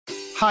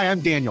Hi,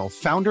 I'm Daniel,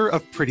 founder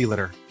of Pretty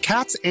Litter.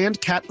 Cats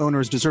and cat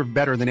owners deserve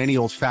better than any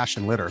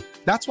old-fashioned litter.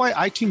 That's why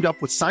I teamed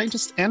up with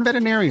scientists and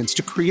veterinarians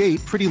to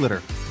create Pretty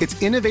Litter.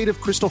 Its innovative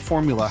crystal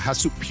formula has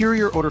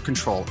superior odor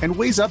control and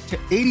weighs up to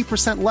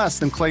 80% less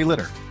than clay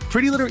litter.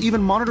 Pretty Litter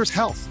even monitors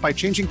health by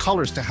changing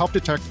colors to help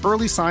detect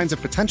early signs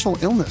of potential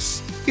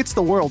illness. It's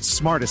the world's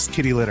smartest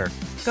kitty litter.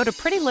 Go to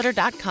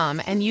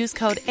prettylitter.com and use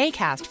code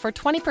ACAST for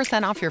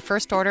 20% off your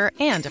first order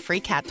and a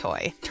free cat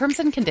toy. Terms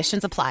and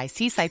conditions apply.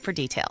 See site for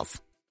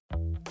details.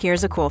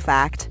 Here's a cool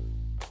fact.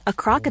 A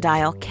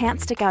crocodile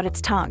can't stick out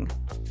its tongue.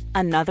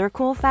 Another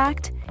cool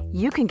fact,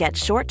 you can get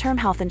short-term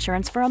health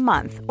insurance for a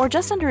month or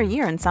just under a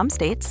year in some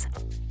states.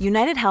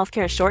 United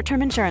Healthcare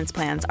short-term insurance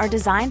plans are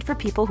designed for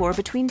people who are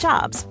between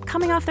jobs,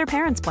 coming off their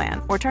parents'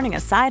 plan, or turning a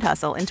side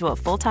hustle into a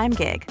full-time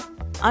gig.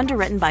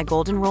 Underwritten by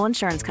Golden Rule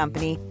Insurance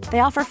Company,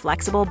 they offer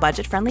flexible,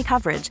 budget-friendly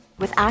coverage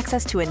with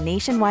access to a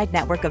nationwide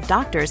network of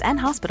doctors and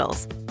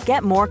hospitals.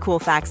 Get more cool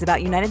facts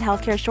about United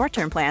Healthcare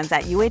short-term plans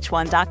at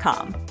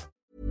uh1.com.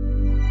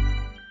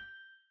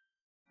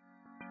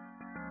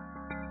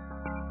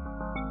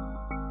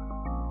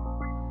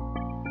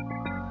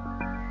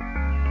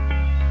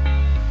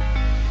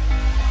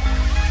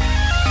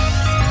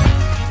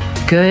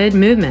 Good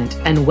movement,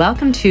 and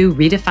welcome to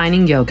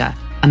Redefining Yoga,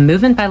 a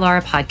Movement by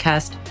Laura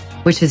podcast,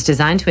 which is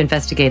designed to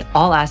investigate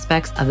all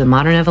aspects of the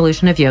modern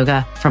evolution of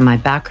yoga from my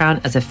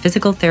background as a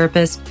physical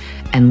therapist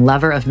and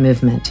lover of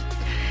movement.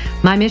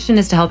 My mission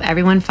is to help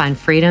everyone find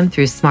freedom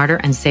through smarter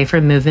and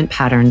safer movement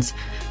patterns,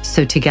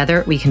 so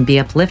together we can be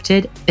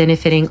uplifted,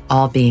 benefiting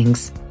all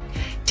beings.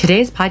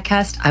 Today's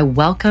podcast, I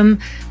welcome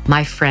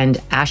my friend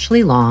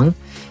Ashley Long,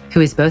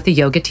 who is both a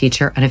yoga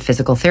teacher and a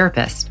physical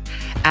therapist.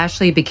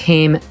 Ashley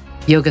became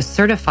yoga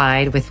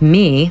certified with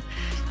me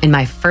in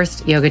my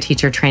first yoga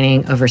teacher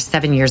training over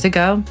 7 years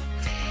ago,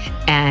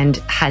 and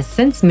has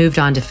since moved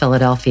on to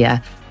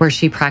Philadelphia, where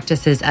she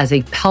practices as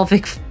a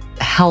pelvic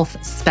health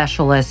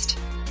specialist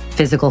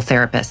physical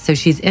therapist. So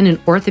she's in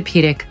an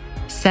orthopedic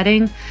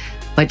setting,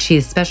 but she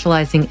is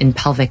specializing in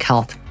pelvic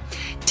health.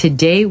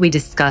 Today, we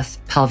discuss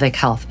pelvic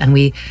health, and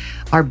we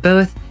are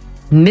both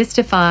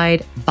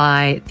mystified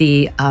by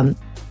the,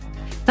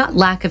 not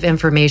lack of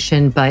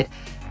information, but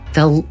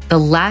the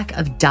lack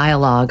of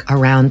dialogue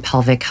around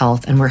pelvic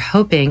health. And we're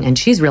hoping, and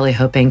she's really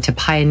hoping, to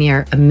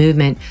pioneer a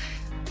movement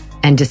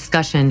and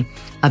discussion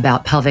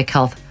about pelvic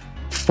health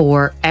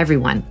for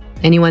everyone.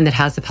 Anyone that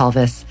has a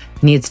pelvis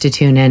needs to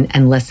tune in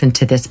and listen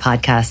to this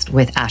podcast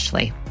with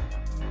Ashley.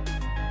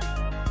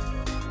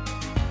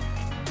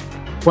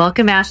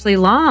 Welcome, Ashley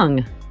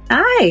Long.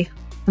 Hi.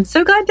 I'm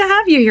so glad to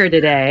have you here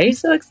today. I'm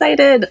so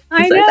excited.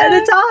 I'm so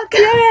excited to talk.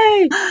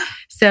 Yay.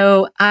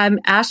 So,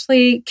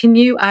 Ashley,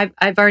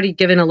 I've already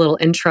given a little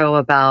intro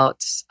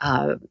about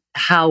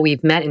how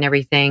we've met and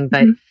everything,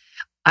 but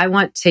I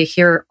want to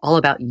hear all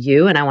about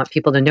you, and I want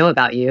people to know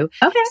about you.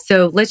 Okay.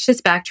 So let's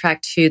just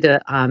backtrack to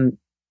the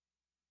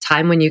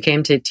time when you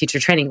came to teacher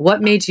training.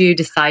 What made you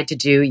decide to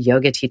do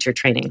yoga teacher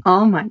training?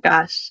 Oh my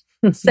gosh.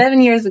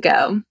 7 years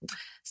ago.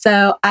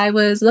 So I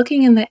was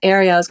looking in the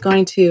area. I was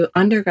going to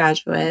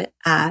undergraduate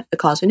at the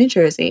College of New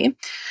Jersey.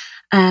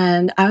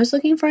 And I was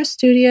looking for a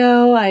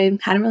studio. I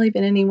hadn't really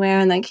been anywhere.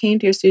 And I came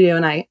to your studio,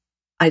 and I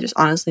just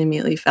honestly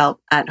immediately felt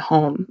at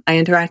home. I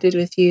interacted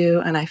with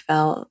you, and I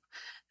felt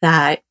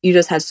that you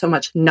just had so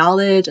much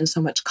knowledge and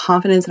so much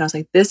confidence. And I was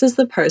like, this is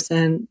the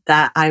person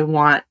that I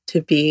want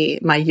to be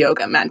my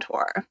yoga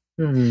mentor.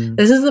 Mm-hmm.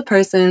 This is the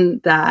person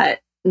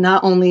that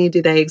not only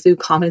do they exude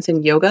confidence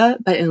in yoga,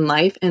 but in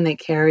life, and they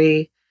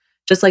carry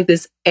just like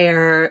this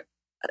air,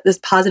 this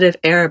positive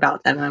air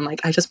about them. And I'm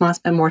like, I just want to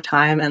spend more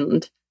time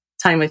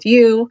with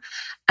you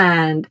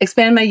and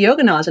expand my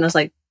yoga knowledge. And I was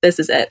like, this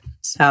is it.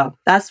 So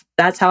that's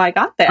how I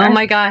got there. Oh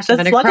my gosh, I'm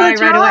going to cry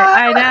right away.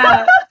 I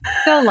know.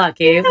 So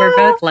lucky. Yeah. We're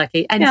both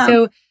lucky.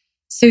 And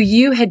so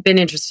you had been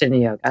interested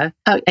in yoga,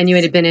 and you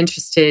had been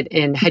interested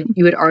in,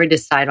 you had already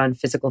decided on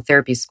physical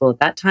therapy school at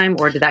that time,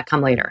 or did that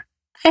come later?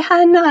 I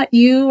had not.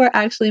 You were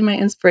actually my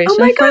inspiration. Oh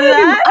my God,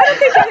 that.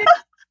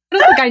 I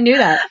don't think I knew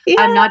that.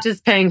 Yeah. I'm not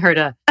just paying her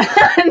to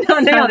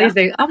say all these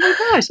things. Oh my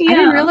gosh, I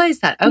didn't realize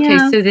that.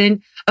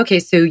 Okay,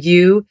 so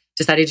you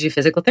decided to do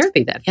physical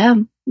therapy then.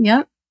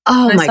 Yeah.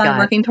 Oh my God,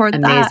 working towards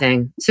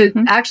amazing. That. So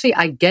actually,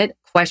 I get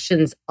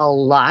questions a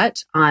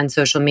lot on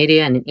social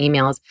media and in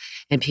emails,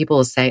 and people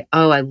will say,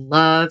 "Oh, I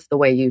love the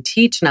way you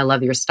teach, and I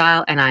love your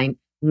style, and I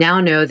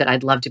now know that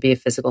I'd love to be a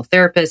physical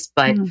therapist,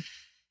 but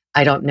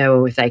I don't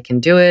know if I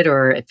can do it,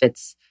 or if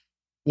it's,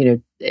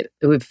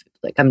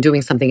 like I'm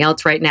doing something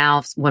else right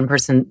now." One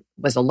person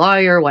was a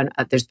lawyer.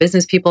 There's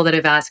business people that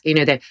I've asked,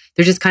 they're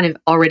just kind of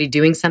already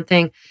doing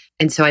something.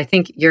 And so I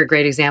think you're a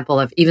great example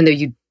of, even though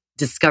you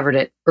discovered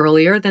it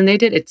earlier than they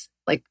did, it's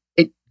like,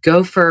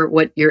 go for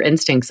what your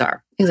instincts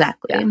are.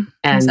 Exactly. Yeah.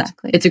 And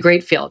it's a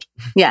great field.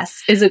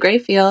 Yes, it's a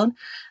great field.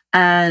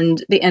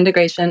 And the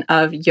integration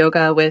of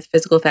yoga with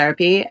physical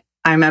therapy,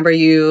 I remember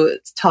you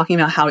talking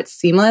about how it's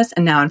seamless,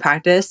 and now in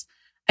practice,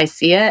 I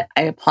see it,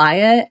 I apply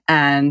it,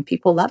 and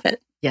people love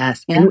it.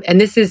 Yes. Yeah. And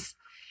this is,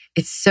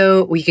 it's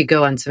so, we could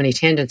go on so many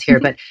tangents here,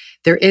 but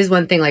there is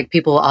one thing, like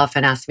people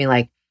often ask me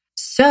like,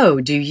 so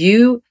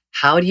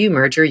how do you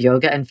merge your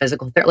yoga and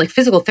physical therapy? Like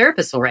physical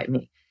therapists will write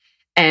me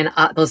and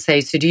they'll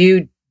say, so do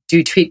you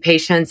treat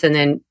patients and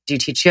then do you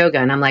teach yoga?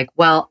 And I'm like,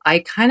 well, I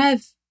kind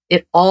of,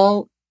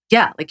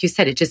 like you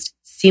said, it just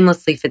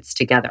seamlessly fits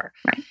together.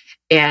 Right.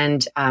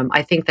 And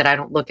I think that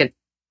I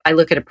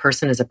look at a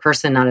person as a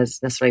person, not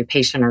as necessarily a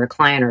patient or a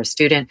client or a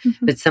student,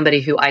 but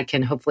somebody who I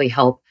can hopefully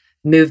help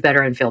move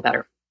better and feel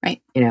better.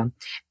 Right.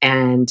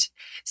 And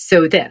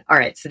so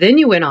then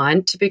you went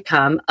on to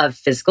become a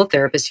physical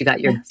therapist. You got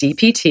your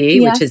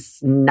DPT, which is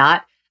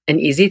not an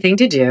easy thing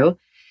to do.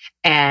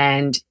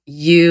 And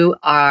you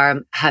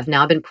have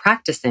now been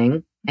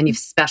practicing and you've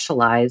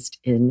specialized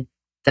in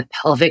the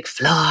pelvic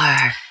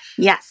floor.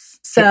 Yes.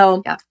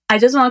 So I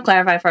just want to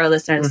clarify for our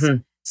listeners,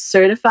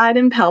 certified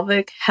in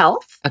pelvic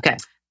health. Okay.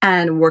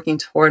 And working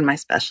toward my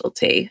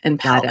specialty in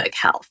pelvic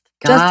health.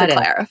 Got just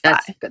to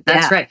clarify.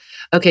 That's right.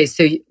 Okay.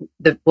 So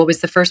what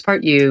was the first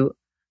part?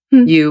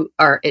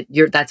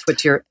 That's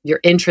what your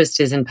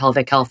interest is in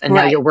pelvic health. And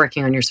now you're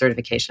working on your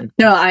certification.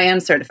 No, I am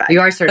certified.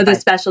 You are certified. But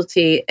the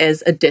specialty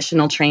is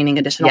additional training,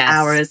 additional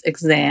hours,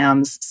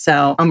 exams.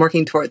 So I'm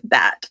working toward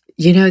that.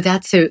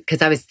 That's so,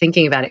 because I was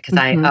thinking about it because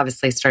I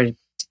obviously started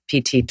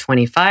PT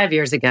 25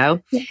 years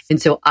ago. Yes.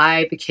 And so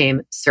I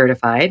became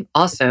certified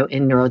also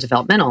in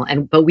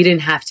neurodevelopmental. But we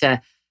didn't have to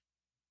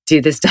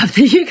do the stuff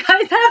that you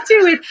guys have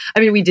to.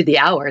 We did the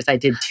hours. I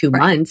did 2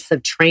 months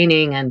of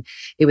training and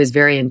it was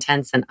very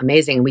intense and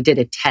amazing. And we did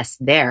a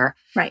test there.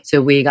 Right.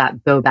 So we got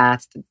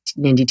BOBATH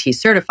NDT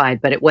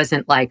certified, but it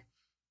wasn't like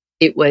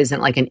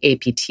an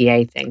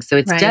APTA thing. So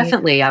it's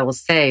definitely, I will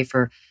say,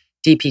 for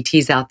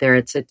DPTs out there,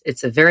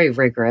 it's a very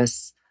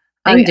rigorous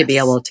thing to be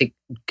able to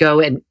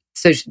go and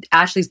so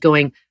Ashley's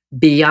going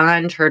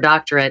beyond her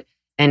doctorate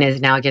and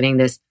is now getting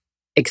this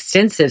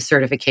extensive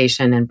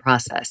certification and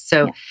process.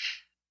 So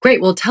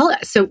great. Well, tell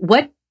us. So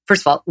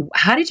first of all,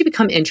 how did you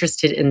become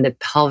interested in the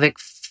pelvic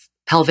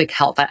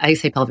health? I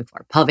say pelvic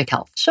floor, pelvic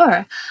health.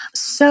 Sure.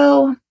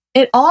 So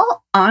it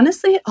all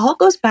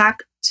goes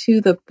back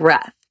to the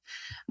breath.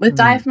 With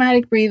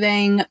diaphragmatic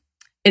breathing,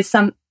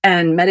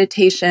 and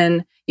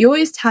meditation, you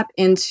always tap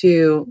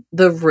into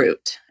the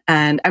root.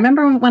 And I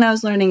remember when I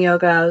was learning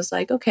yoga, I was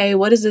like, okay,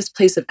 what is this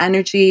place of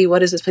energy?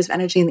 What is this place of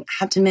energy in the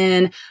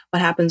abdomen?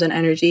 What happens when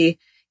energy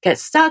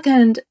gets stuck?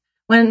 And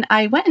when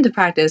I went into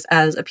practice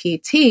as a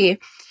PT,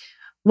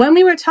 when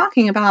we were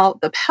talking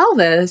about the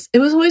pelvis, it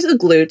was always the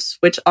glutes,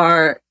 which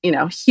are,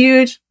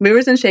 huge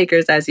movers and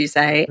shakers, as you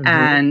say.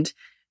 And,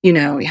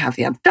 we have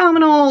the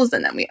abdominals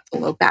and then we have the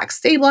low back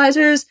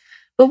stabilizers.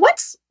 But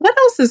what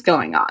else is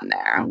going on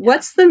there? Yeah.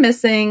 What's the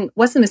missing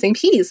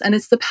piece? And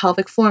it's the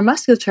pelvic floor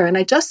musculature. And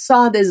I just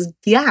saw this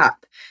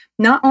gap,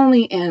 not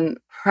only in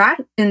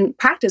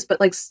practice,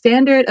 but like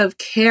standard of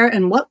care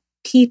and what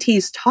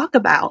PTs talk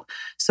about.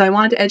 So I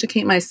wanted to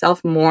educate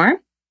myself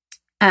more.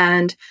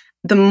 And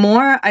the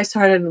more I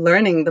started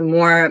learning, the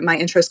more my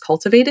interest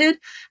cultivated.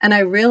 And I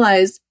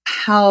realized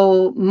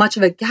how much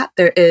of a gap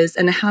there is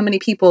and how many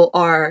people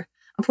are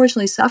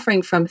unfortunately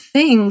suffering from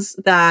things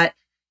that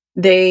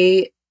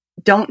they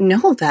don't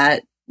know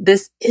that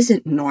this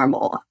isn't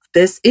normal.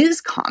 This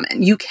is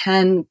common. You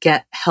can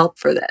get help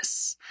for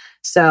this.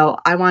 So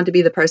I wanted to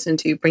be the person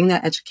to bring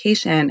that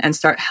education and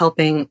start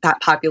helping that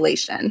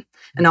population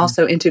and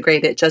also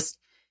integrate it just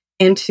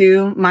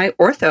into my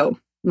ortho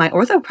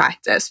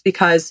practice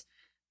because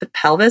the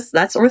pelvis,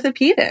 that's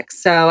orthopedic.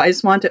 So I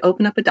just wanted to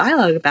open up a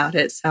dialogue about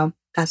it. So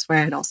that's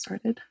where it all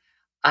started.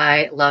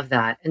 I love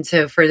that. And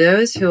so for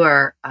those who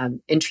are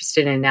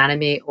interested in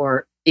anatomy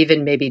or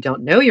even maybe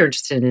don't know you're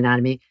interested in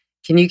anatomy,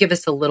 can you give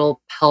us a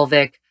little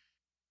pelvic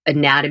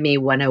anatomy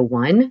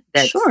 101?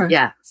 Sure.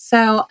 Yeah.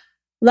 So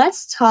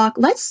let's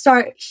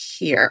start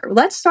here.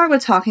 Let's talk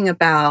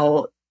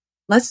about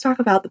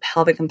the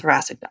pelvic and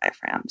thoracic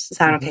diaphragms. Is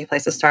that an okay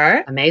place to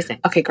start? Amazing.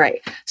 Okay,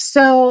 great.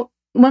 So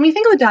when we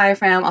think of the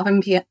diaphragm,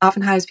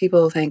 oftentimes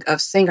people think of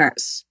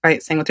singers,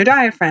 right? Sing with your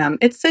diaphragm.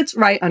 It sits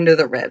right under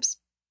the ribs.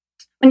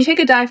 When you take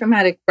a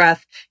diaphragmatic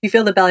breath, you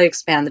feel the belly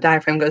expand, the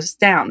diaphragm goes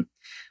down.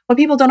 What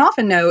people don't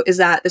often know is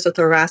that there's a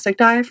thoracic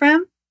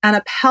diaphragm and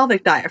a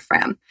pelvic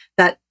diaphragm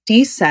that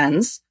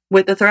descends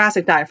with the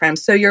thoracic diaphragm.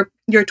 So your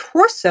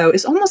torso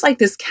is almost like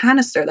this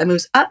canister that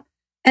moves up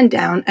and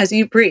down as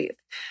you breathe.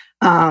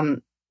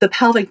 The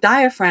pelvic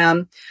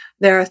diaphragm,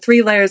 there are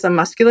 3 layers of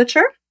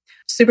musculature,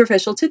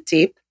 superficial to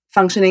deep,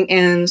 functioning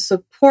in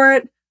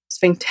support,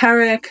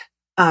 sphincteric,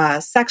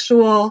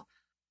 sexual,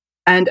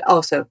 and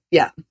also,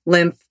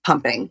 lymph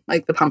pumping,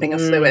 like the pumping of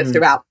fluid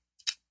throughout.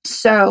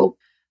 So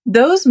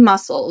those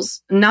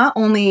muscles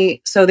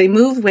they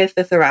move with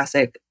the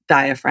thoracic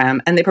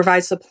diaphragm and they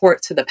provide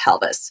support to the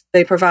pelvis.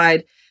 They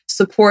provide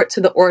support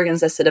to the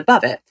organs that sit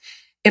above it.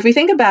 If we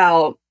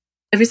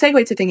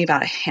segue to thinking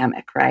about a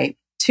hammock, right?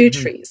 2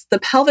 trees. The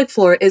pelvic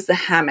floor is the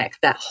hammock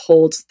that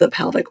holds the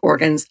pelvic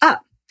organs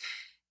up.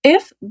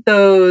 If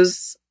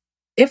those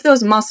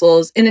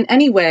muscles in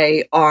any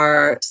way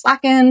are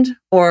slackened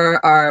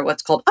or are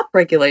what's called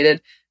upregulated,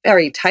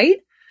 very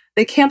tight,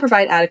 they can't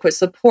provide adequate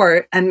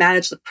support and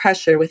manage the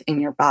pressure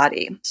within your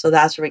body. So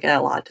that's where we get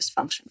a lot of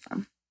dysfunction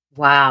from.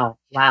 Wow.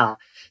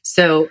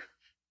 So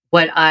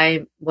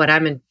I'm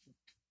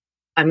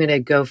going to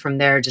go from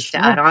there just to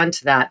add on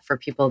to that for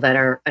people that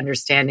are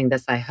understanding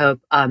this, I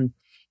hope,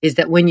 is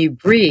that when you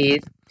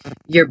breathe,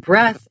 your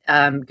breath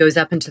goes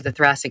up into the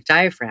thoracic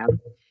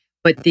diaphragm,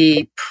 but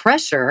the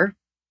pressure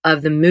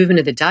of the movement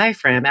of the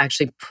diaphragm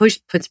actually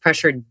puts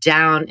pressure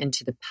down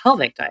into the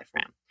pelvic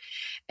diaphragm.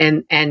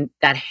 And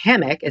that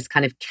hammock is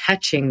kind of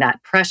catching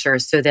that pressure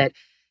so that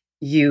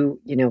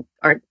you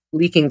aren't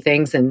leaking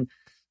things and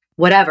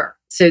whatever.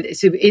 So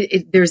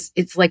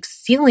it's like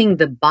sealing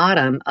the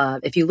bottom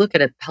of, if you look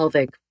at a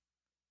pelvic,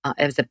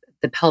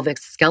 the pelvic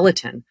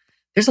skeleton,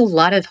 there's a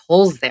lot of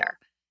holes there.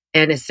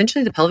 And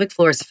essentially the pelvic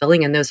floor is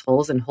filling in those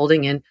holes and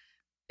holding in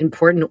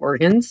important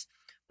organs.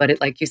 But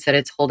like you said,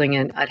 it's holding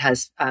in, it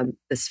has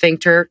the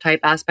sphincter type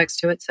aspects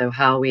to it. So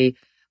how we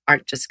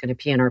aren't just going to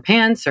pee in our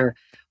pants or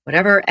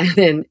whatever. And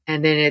then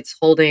it's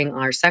holding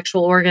our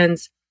sexual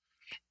organs,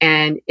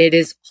 and it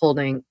is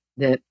holding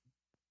the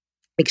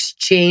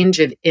exchange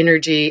of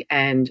energy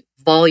and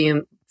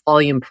volume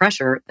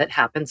pressure that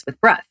happens with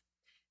breath.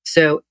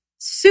 So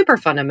super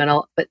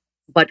fundamental,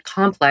 but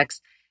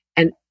complex.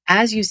 And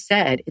as you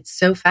said, it's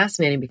so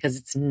fascinating because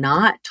it's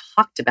not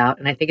talked about.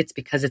 And I think it's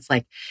because it's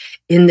like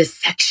in the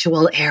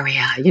sexual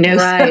area,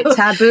 Right. So,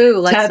 taboo.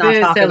 Let's not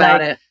talk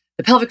about it.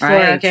 The pelvic floor,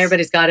 okay,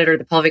 everybody's got it, or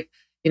the pelvic,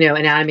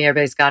 anatomy,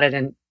 everybody's got it,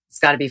 and it's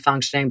got to be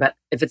functioning. But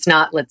if it's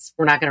not,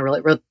 we're not going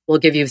to we'll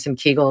give you some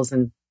Kegels,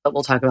 but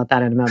we'll talk about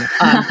that in a moment.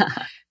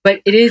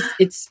 But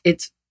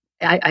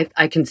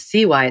I can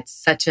see why it's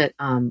such a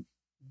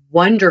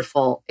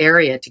wonderful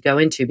area to go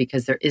into,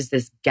 because there is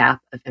this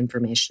gap of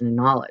information and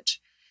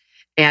knowledge.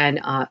 And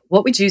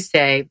what would you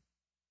say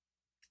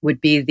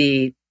would be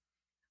the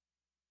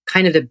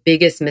kind of the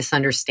biggest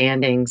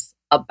misunderstandings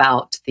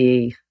about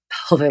the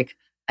pelvic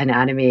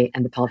anatomy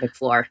and the pelvic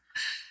floor?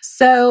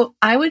 So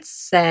I would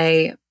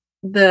say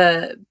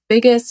the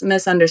biggest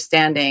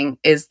misunderstanding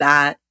is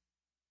that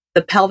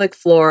the pelvic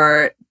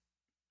floor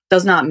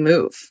does not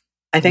move.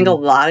 I think a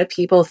lot of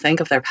people think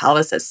of their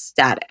pelvis as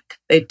static.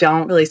 They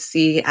don't really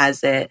see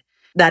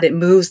that it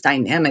moves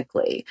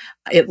dynamically.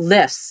 It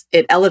lifts,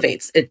 it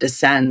elevates, it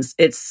descends.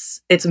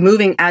 It's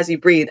moving as you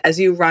breathe, as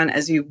you run,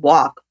 as you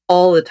walk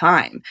all the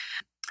time.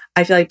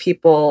 I feel like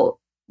people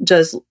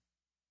just,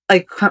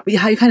 like how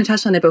you kind of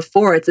touched on it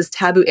before, it's this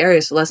taboo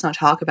area, so let's not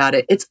talk about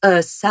it. It's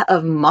a set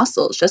of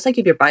muscles, just like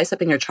your bicep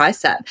and your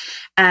tricep.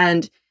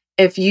 And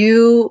if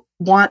you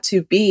want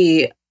to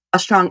be a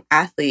strong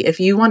athlete, if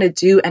you want to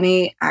do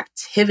any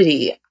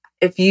activity,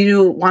 if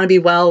you want to be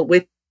well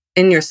within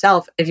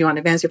yourself, if you want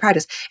to advance your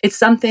practice, it's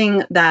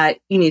something that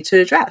you need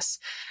to address.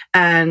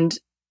 And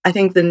I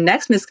think the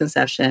next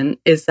misconception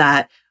is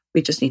that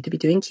we just need to be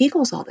doing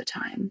Kegels all the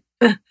time.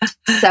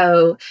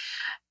 So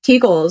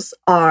Kegels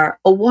are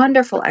a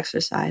wonderful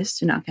exercise,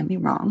 do not get me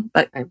wrong,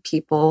 but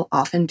people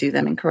often do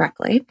them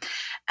incorrectly.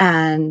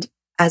 And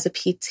as a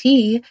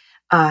PT,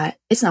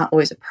 it's not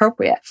always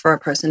appropriate for a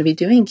person to be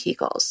doing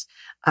Kegels.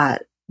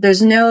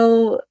 There's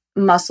no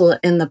muscle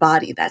in the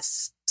body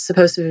that's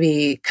supposed to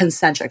be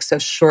concentric, so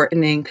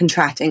shortening,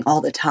 contracting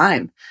all the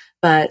time.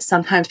 But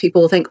sometimes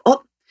people will think,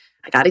 oh,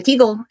 I got a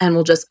Kegel, and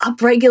will just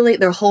upregulate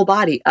their whole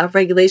body.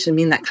 Upregulation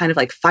mean that kind of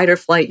like fight or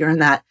flight. You're in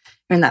that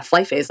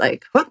flight phase,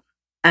 like, whoop,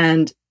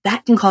 and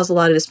that can cause a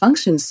lot of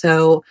dysfunction.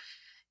 So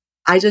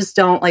I just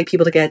don't like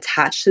people to get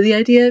attached to the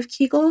idea of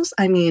Kegels.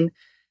 I mean,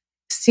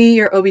 see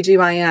your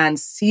OBGYN,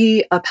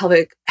 see a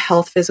pelvic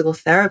health physical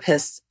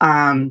therapist.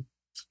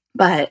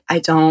 But I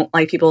don't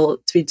like people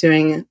to be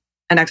doing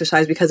an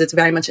exercise because it's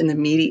very much in the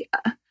media.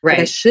 Right. Like,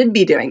 I should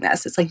be doing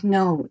this. It's like,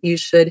 no, you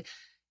should.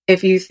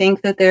 If you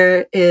think that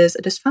there is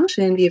a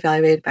dysfunction, be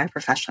evaluated by a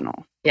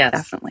professional. Yes.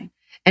 Definitely.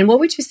 And what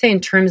would you say in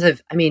terms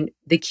of, the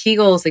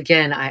Kegels,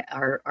 again,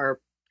 are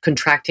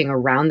contracting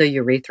around the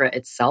urethra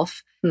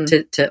itself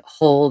to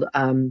hold,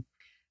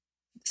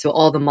 so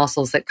all the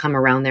muscles that come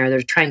around there,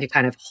 they're trying to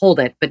kind of hold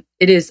it, but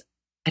it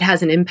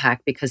has an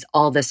impact because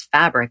all this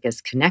fabric is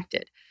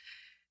connected.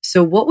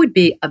 So what would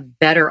be a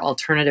better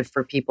alternative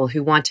for people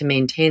who want to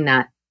maintain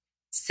that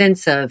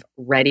sense of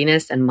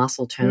readiness and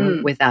muscle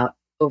tone without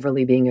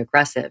overly being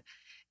aggressive?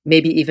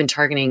 Maybe even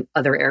targeting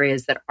other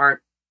areas that aren't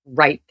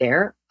right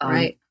there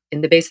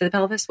in the base of the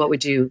pelvis. What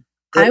do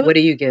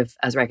you give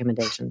as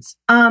recommendations?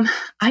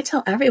 I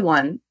tell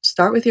everyone,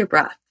 start with your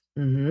breath.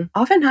 Mm-hmm.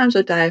 Oftentimes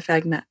with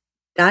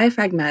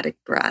diaphragmatic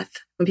breath,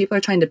 when people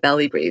are trying to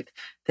belly breathe,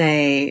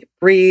 they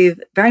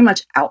breathe very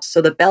much out.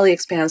 So the belly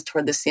expands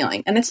toward the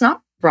ceiling. And it's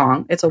not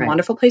wrong. It's a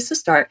wonderful place to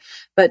start.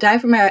 But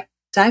diaphragmatic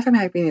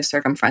breathing is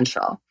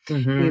circumferential.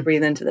 Mm-hmm. You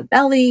breathe into the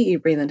belly, you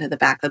breathe into the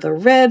back of the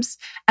ribs,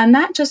 and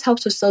that just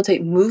helps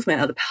facilitate movement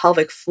of the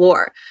pelvic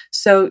floor.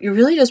 So you're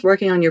really just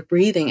working on your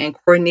breathing and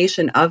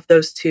coordination of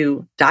those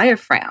two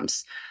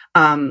diaphragms.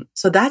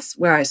 So that's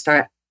where I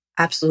start.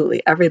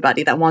 Absolutely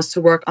everybody that wants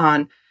to work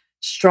on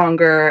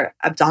stronger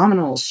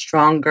abdominals,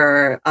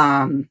 stronger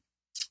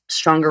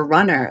stronger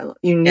runner.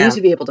 You need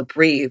to be able to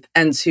breathe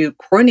and to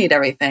coordinate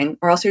everything,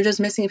 or else you're just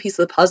missing a piece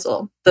of the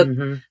puzzle.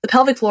 The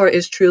pelvic floor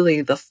is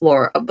truly the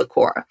floor of the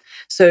core.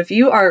 So if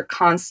you are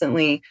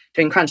constantly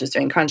doing crunches,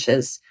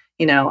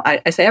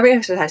 I say every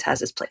exercise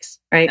has its place,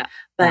 right? Yeah.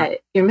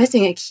 But you're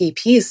missing a key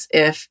piece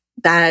if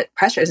that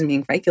pressure isn't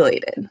being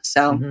regulated.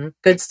 So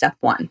good step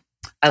one.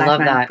 I love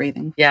that.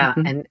 Breathing. Yeah.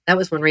 And that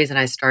was one reason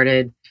I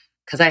started,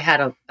 because I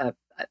had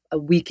a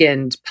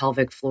weekend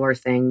pelvic floor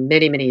thing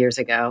many, many years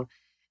ago.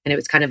 And it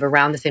was kind of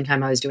around the same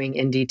time I was doing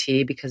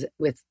NDT, because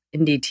with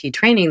NDT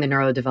training, the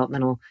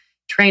neurodevelopmental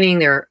training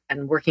there,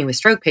 and working with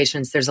stroke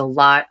patients, there's a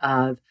lot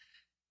of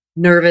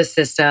nervous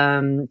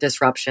system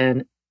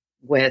disruption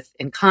with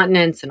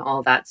incontinence and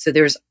all that. So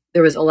there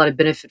was a lot of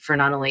benefit for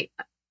not only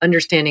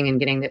understanding and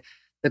getting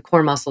the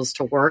core muscles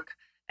to work,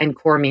 and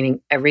core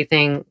meaning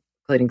everything,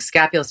 including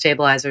scapular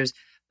stabilizers.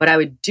 What I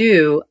would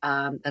do,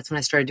 that's when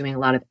I started doing a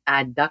lot of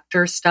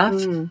adductor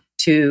stuff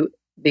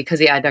because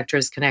the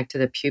adductors connect to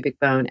the pubic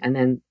bone, and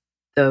then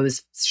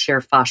those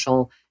share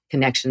fascial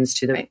connections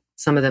to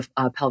some of the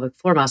pelvic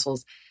floor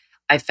muscles.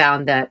 I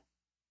found that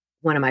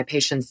one of my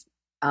patients'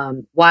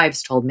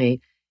 wives told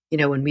me,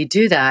 when we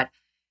do that,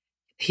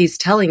 he's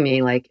telling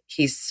me like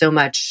he's so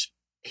much,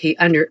 he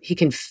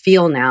can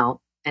feel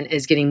now and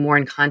is getting more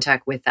in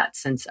contact with that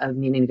sense of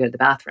needing to go to the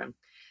bathroom.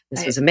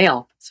 This was a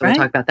male, so we'll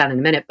talk about that in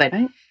a minute.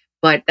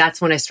 But that's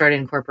when I started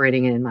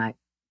incorporating it in my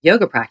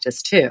yoga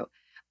practice too.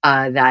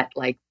 That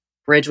like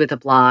bridge with a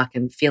block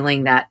and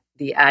feeling that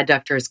the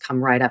adductors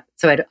come right up.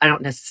 So I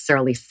don't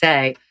necessarily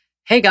say,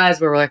 "Hey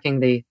guys, we're working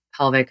the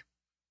pelvic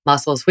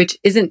muscles," which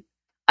isn't.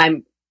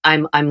 I'm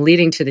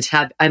leading to the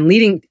tab.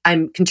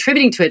 I'm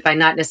contributing to it by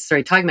not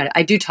necessarily talking about it.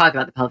 I do talk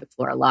about the pelvic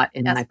floor a lot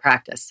in my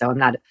practice, so I'm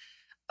not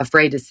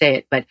afraid to say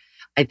it. But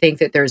I think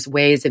that there's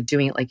ways of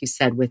doing it, like you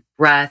said, with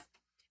breath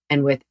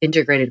and with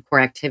integrated core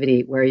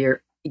activity, where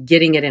you're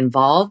getting it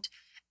involved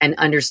and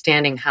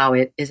understanding how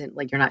it isn't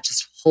like you're not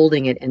just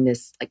holding it in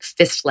this like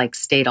fist-like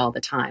state all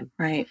the time.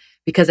 Right.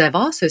 Because I've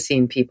also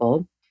seen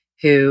people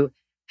who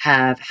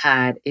have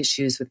had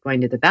issues with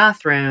going to the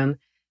bathroom,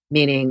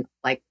 meaning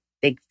like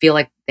they feel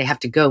like they have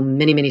to go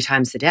many, many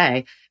times a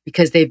day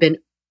because they've been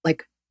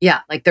like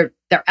their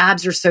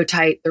abs are so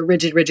tight, they're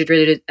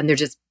rigid, and they're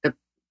just,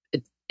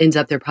 it ends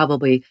up they're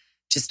probably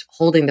just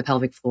holding the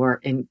pelvic floor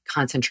in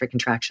concentric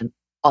contraction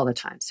all the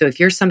time. So if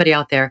you're somebody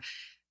out there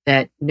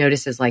that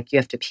notices like you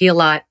have to pee a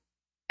lot,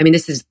 I mean,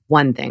 this is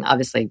one thing.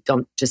 Obviously,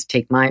 don't just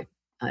take my,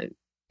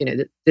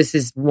 this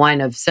is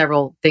one of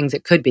several things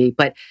it could be,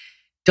 but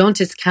don't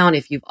discount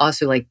if you've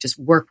also like just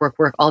work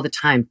all the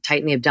time,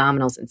 tighten the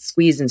abdominals and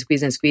squeeze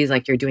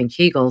like you're doing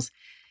Kegels.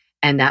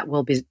 And that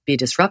will be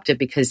disruptive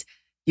because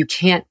you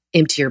can't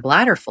empty your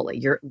bladder fully.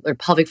 Your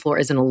pelvic floor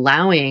isn't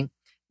allowing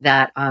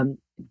that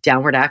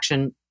downward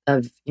action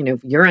of,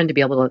 urine to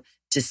be able to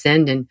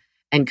descend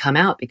and come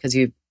out because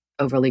you're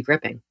overly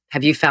gripping.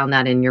 Have you found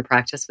that in your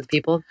practice with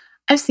people?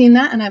 I've seen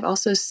that, and I've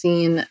also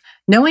seen,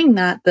 knowing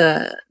that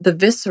the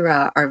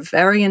viscera are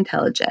very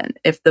intelligent.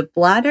 If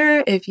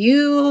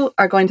you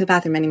are going to the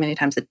bathroom many, many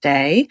times a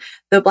day,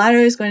 the bladder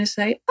is going to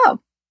say, "Oh,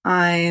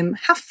 I'm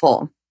half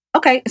full.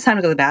 Okay, it's time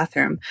to go to the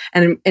bathroom."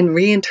 And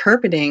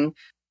reinterpreting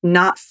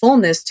not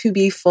fullness to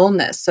be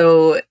fullness.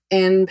 So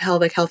in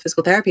pelvic health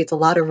physical therapy, it's a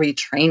lot of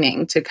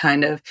retraining to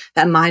kind of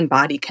that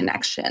mind-body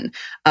connection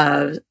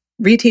of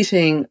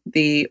reteaching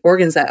the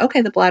organs that,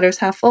 okay, the bladder's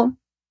half full.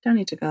 Don't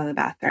need to go to the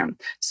bathroom.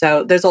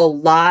 So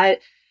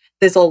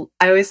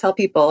I always tell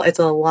people it's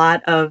a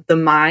lot of the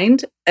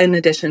mind in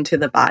addition to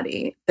the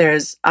body.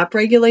 There's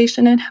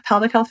upregulation in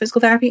pelvic health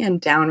physical therapy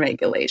and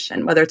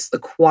downregulation, whether it's the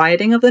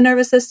quieting of the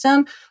nervous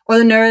system or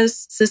the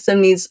nervous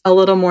system needs a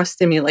little more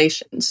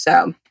stimulation.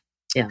 So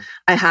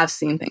I have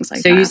seen things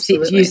like that. So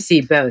you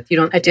see both.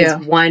 I do. Is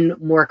one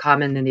more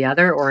common than the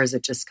other, or is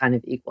it just kind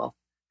of equal?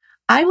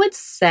 I would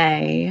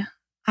say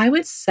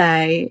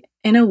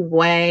in a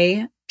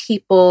way,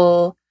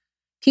 people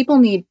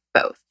need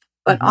both,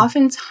 but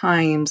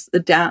oftentimes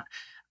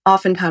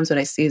what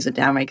I see is a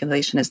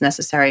downregulation is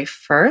necessary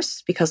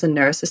first because the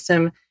nervous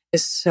system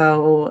is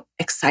so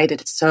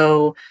excited. It's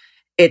so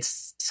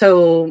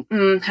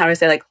how do I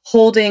say, like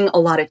holding a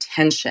lot of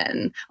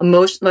tension,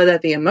 whether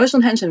that be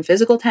emotional tension,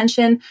 physical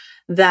tension,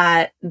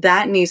 that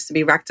needs to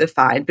be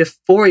rectified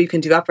before you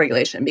can do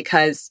upregulation.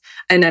 Because,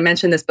 and I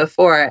mentioned this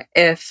before,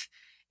 if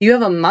you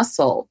have a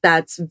muscle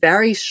that's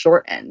very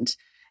shortened,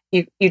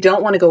 you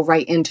don't want to go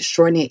right into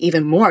shortening it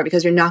even more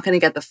because you're not going to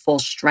get the full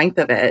strength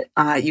of it.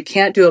 You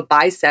can't do a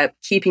bicep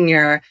keeping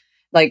your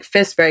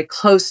fist very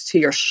close to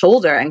your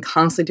shoulder and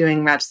constantly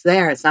doing reps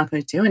there. It's not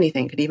going to do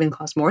anything. It could even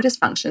cause more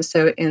dysfunction.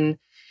 So in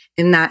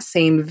that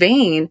same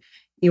vein,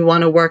 you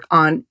want to work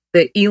on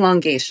the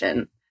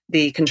elongation,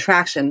 the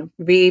contraction,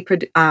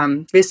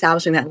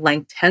 reestablishing that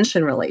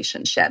length-tension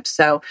relationship.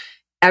 So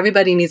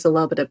everybody needs a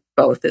little bit of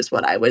both is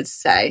what I would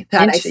say.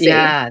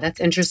 Yeah, that's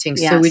interesting.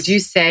 Yes. So would you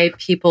say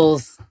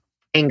people's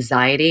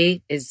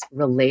anxiety is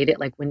related?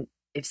 Like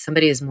if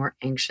somebody is more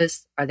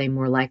anxious, are they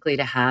more likely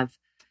to have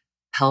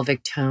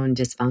pelvic tone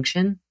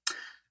dysfunction?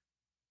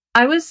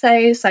 I would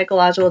say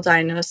psychological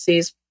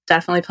diagnoses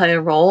definitely play a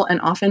role.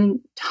 And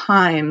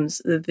oftentimes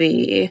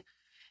it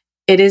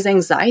is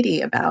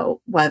anxiety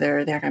about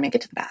whether they're going to make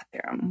it to the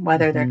bathroom,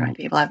 whether they're going to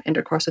be able to have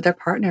intercourse with their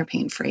partner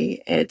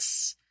pain-free.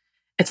 It's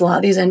a lot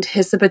of these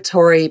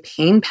anticipatory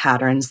pain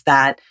patterns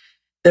that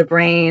the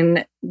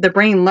brain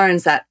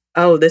learns that,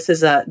 oh, this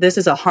is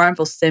a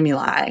harmful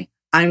stimuli.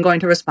 I'm going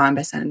to respond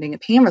by sending a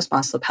pain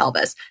response to the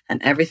pelvis,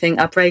 and everything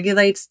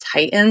upregulates,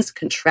 tightens,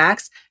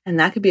 contracts, and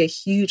that could be a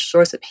huge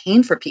source of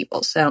pain for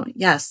people. So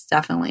yes,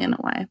 definitely in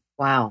a way.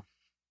 Wow.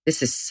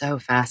 This is so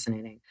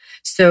fascinating.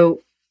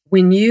 So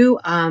when you,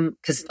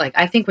 because like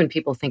I think when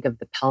people think of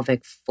the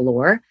pelvic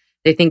floor,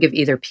 they think of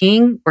either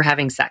peeing or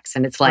having sex,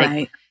 and it's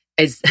like,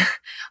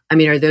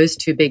 are those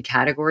two big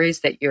categories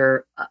that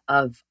you're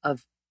of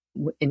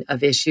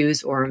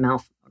issues or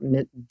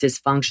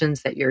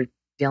dysfunctions that you're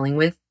dealing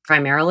with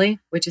primarily?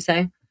 Would you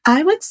say?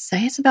 I would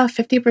say it's about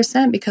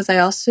 50% because I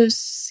also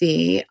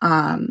see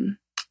a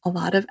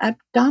lot of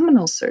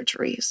abdominal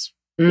surgeries.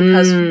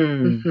 Because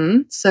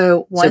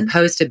so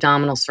post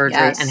abdominal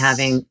surgery and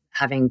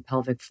having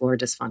pelvic floor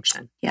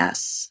dysfunction.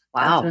 Yes,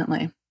 wow,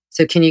 definitely.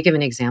 So can you give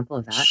an example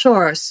of that?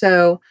 Sure.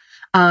 So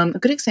a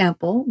good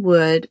example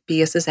would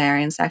be a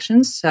cesarean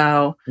section.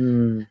 So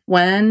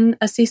when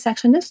a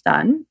C-section is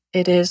done,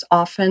 it is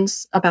often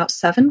about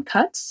 7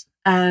 cuts,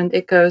 and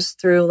it goes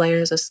through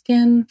layers of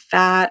skin,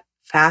 fat,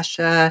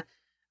 fascia,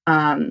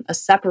 a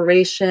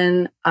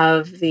separation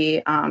of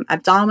the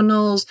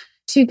abdominals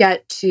to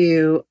get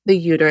to the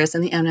uterus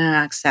and the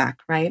amniotic sac,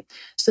 right?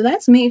 So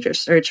that's major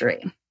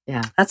surgery.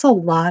 Yeah. That's a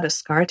lot of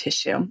scar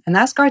tissue. And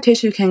that scar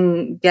tissue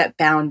can get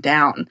bound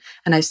down.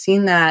 And I've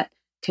seen that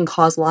can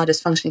cause a lot of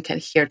dysfunction. It can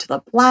adhere to the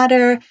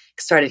bladder,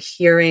 start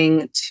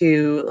adhering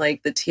to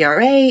like the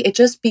TRA. It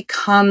just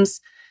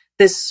becomes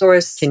this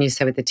source. Can you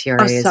say what the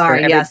TRA is?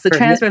 Sorry, yes. The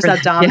transverse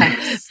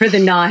abdominis. For the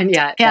non,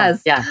 yeah.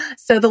 Yes. Yeah.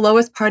 So the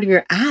lowest part of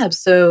your abs.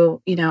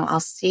 So, I'll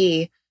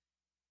see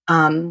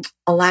a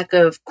lack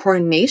of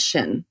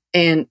coordination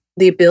and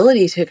the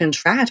ability to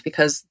contract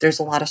because there's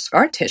a lot of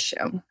scar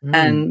tissue.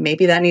 And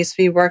maybe that needs to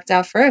be worked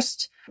out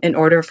first in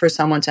order for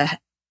someone to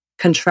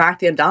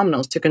contract the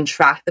abdominals, to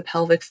contract the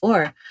pelvic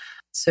floor.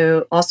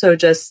 So also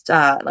just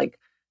like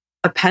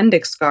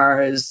appendix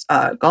scars,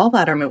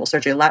 gallbladder removal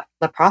surgery,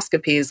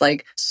 laparoscopies,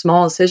 like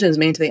small incisions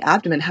made to the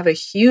abdomen have a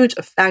huge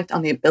effect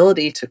on the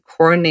ability to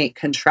coordinate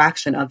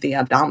contraction of the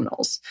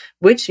abdominals,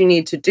 which you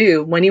need to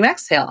do when you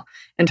exhale.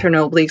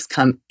 Internal obliques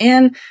come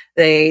in,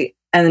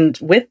 and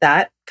with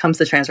that comes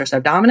the transverse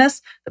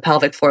abdominis, the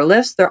pelvic floor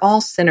lifts, they're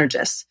all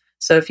synergists.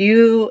 So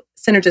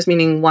synergist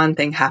meaning one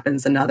thing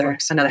happens, another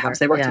happens,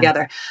 they work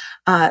together.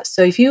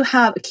 So if you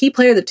have a key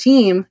player of the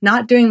team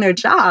not doing their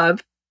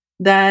job,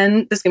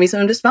 then there's going to be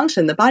some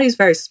dysfunction. The body's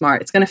very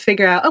smart. It's going to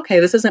figure out,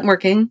 okay, this isn't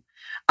working.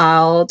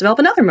 I'll develop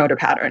another motor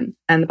pattern.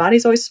 And the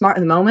body's always smart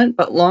in the moment,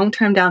 but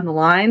long-term down the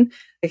line,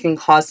 it can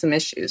cause some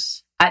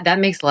issues. That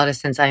makes a lot of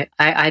sense. I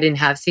didn't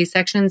have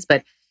C-sections,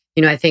 but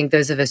I think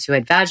those of us who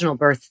had vaginal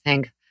birth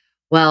think,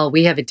 well,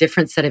 we have a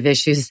different set of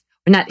issues,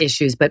 or not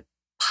issues, but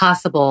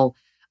possible,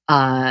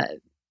 not,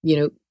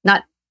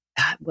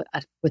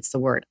 what's the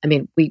word? I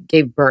mean, we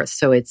gave birth,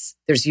 so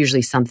there's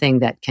usually something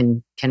that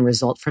can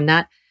result from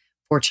that.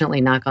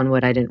 Fortunately, knock on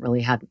wood, I didn't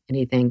really have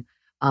anything.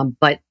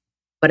 But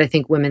I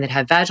think women that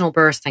have vaginal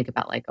births think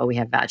about like, oh, we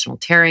have vaginal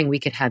tearing. We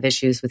could have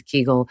issues with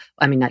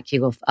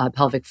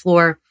pelvic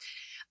floor.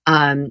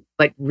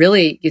 But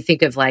really, you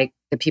think of like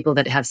the people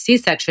that have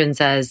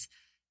C-sections as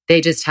they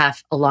just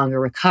have a longer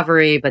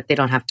recovery, but they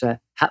don't have to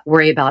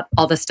worry about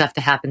all the stuff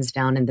that happens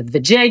down in the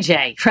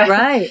vajayjay, right?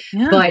 Right.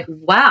 Yeah. But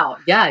wow,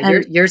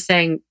 yeah, you're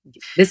saying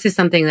this is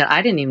something that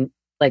I didn't even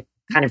like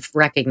kind of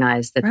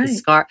recognize that the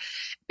scar,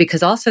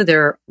 because also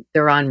they're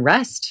on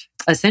rest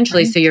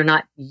essentially. Right. So you're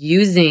not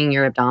using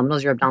your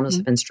abdominals. Your abdominals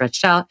have been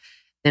stretched out.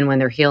 Then when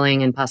they're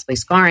healing and possibly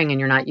scarring and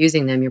you're not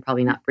using them, you're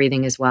probably not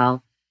breathing as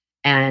well.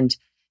 And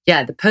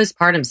yeah, the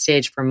postpartum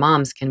stage for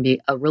moms can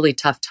be a really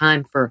tough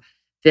time for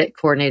that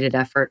coordinated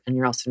effort, and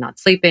you're also not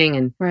sleeping,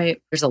 and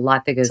there's a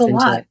lot that goes into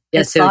it.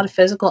 Yeah, it's a lot of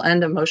physical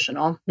and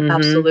emotional,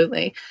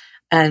 absolutely.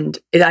 And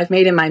I've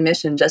made it my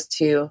mission just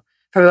for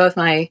both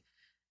my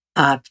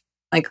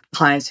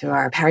clients who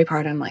are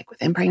peripartum, like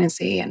within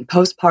pregnancy and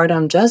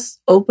postpartum, just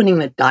opening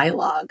the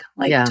dialogue,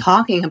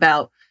 talking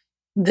about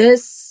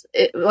this,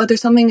 whether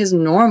something is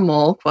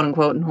normal, quote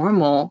unquote,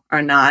 normal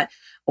or not,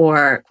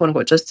 or quote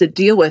unquote, just to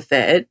deal with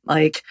it.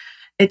 Like,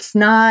 it's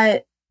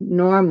not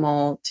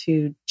normal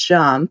to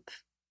jump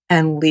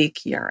and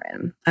leak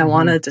urine. I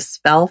want to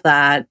dispel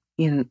that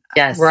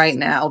right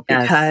now,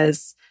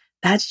 because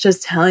that's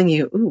just telling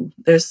you, ooh,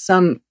 there's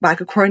some lack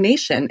of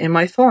coordination in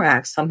my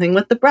thorax, something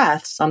with the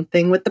breath,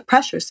 something with the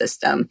pressure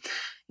system.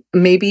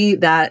 Maybe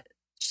that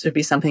should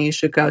be something you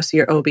should go see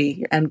your OB,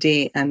 your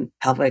MD, and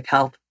pelvic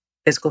health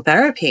physical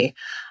therapy,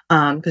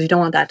 because you don't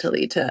want that to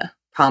lead to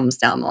problems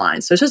down the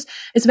line. So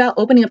it's about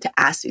opening up to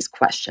ask these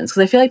questions,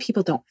 because I feel like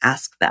people don't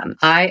ask them.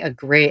 I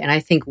agree. And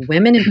I think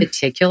women in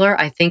particular,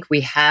 I think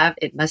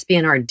it must be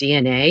in our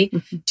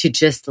DNA to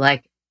just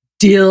like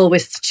deal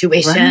with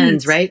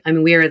situations, right? I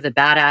mean, we are the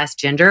badass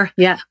gender.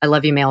 Yeah. I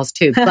love you males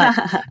too,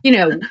 but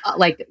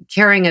like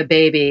carrying a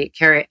baby,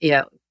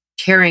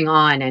 carrying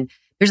on. And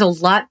there's a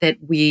lot that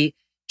we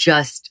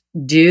just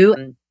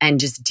do and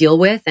just deal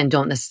with and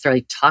don't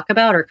necessarily talk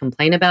about or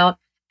complain about,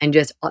 and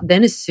just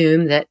then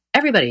assume that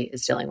everybody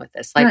is dealing with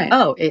this. Like,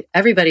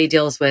 everybody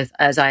deals with,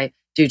 as I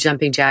do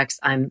jumping jacks,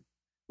 I'm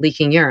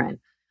leaking urine.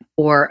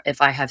 Or if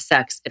I have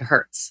sex, it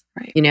hurts,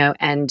 right.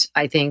 And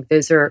I think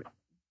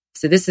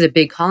so this is a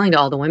big calling to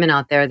all the women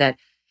out there that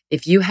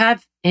if you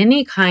have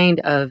any kind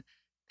of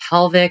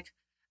pelvic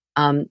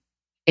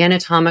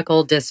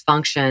anatomical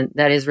dysfunction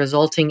that is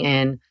resulting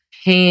in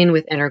pain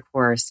with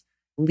intercourse,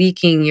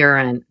 leaking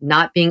urine,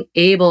 not being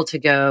able to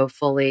go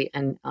fully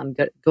and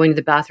going to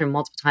the bathroom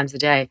multiple times a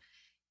day,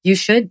 you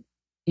should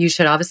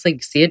obviously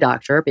see a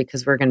doctor,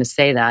 because we're going to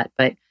say that,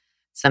 but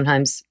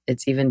sometimes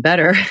it's even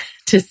better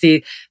to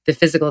see the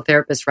physical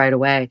therapist right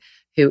away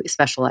who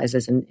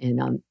specializes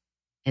in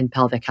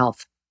pelvic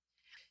health.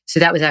 So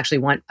that was actually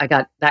one, I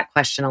got that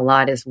question a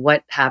lot, is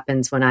what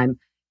happens when I'm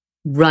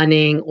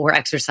running or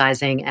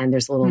exercising and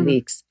there's little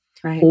leaks?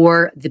 Right.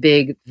 Or the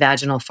big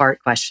vaginal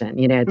fart question,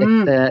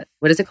 the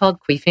what is it called?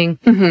 Queefing?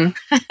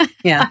 Mm-hmm.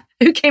 Yeah.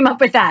 Who came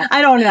up with that?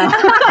 I don't know.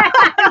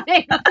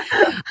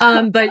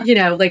 But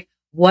like,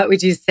 what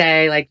would you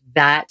say like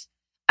that?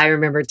 I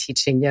remember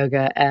teaching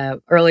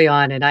yoga early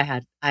on, and I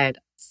had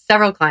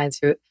several clients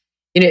who,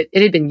 it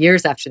had been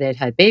years after they had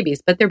had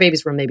babies, but their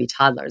babies were maybe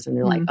toddlers. And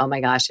they're like, oh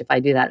my gosh, if I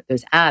do that,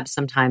 those abs,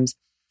 sometimes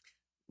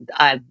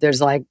there's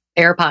like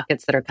air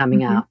pockets that are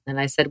coming out. And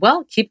I said,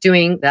 well, keep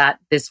doing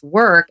this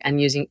work and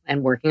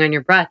working on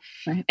your breath.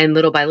 Right. And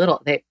little by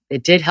little, it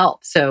did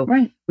help. So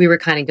we were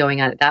kind of going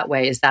at it that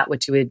way. Is that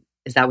what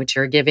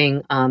you're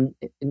giving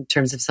in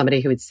terms of somebody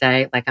who would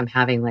say, like, I'm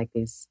having like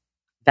these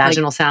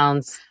vaginal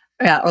sounds?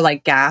 Yeah, or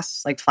like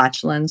gas, like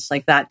flatulence,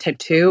 like that type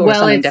 2, or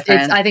something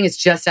different. I think it's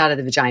just out of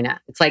the vagina.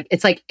 It's like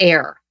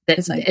air.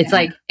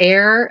 Like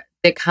air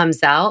that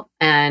comes out,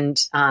 and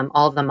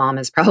all of the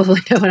mamas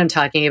probably know what I'm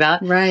talking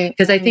about, right?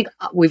 Because I think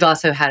we've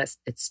also had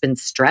it's been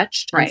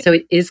stretched, right? And so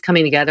it is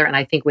coming together, and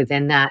I think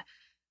within that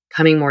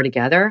coming more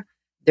together,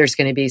 there's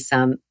going to be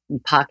some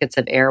pockets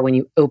of air when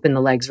you open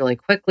the legs really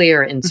quickly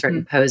or in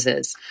certain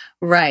poses,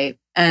 right?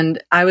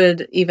 And I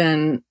would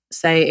even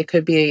say it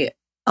could be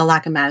a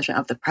lack of management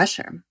of the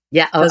pressure.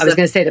 Yeah, I was going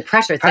to say the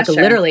pressure. It's like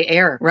literally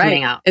air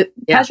coming out.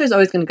 Pressure is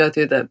always going to go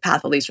through the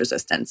path of least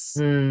resistance,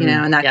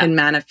 and that can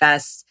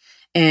manifest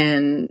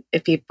in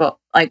if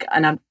people like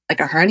a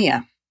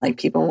hernia. Like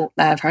people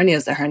that have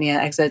hernias, the hernia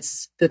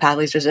exits through the path of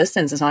least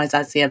resistance. As long as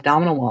that's the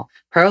abdominal wall.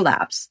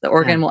 Prolapse, the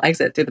organ will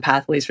exit through the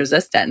path of least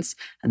resistance,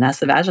 and that's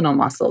the vaginal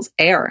muscles.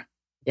 Air,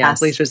 path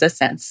of least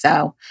resistance.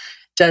 So,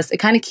 it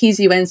kind of keys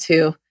you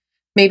into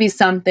maybe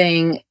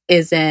something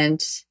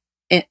isn't.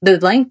 The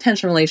length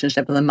tension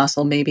relationship of the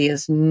muscle maybe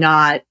is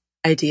not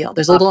ideal.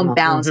 There's a little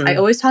imbalance. I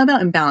always talk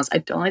about imbalance. I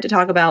don't like to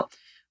talk about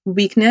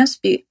weakness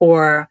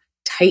or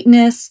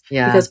tightness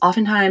because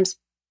oftentimes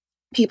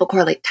people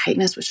correlate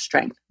tightness with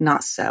strength.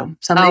 Not so.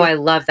 I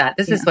love that.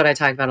 This is what I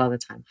talk about all the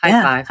time.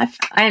 High five.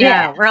 I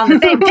know. We're on the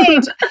same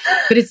page.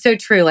 But it's so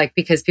true. Like,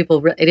 because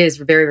it is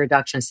very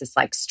reductionist. It's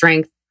like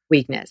strength,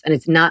 weakness. And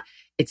it's not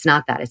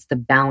that. It's the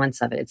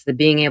balance of it. It's the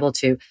being able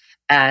to,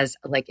 as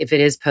like, if it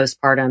is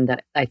postpartum,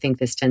 that I think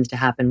this tends to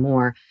happen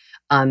more,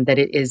 that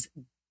it is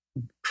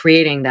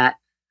creating that,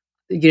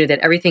 that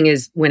everything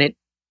is when it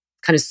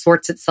kind of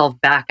sorts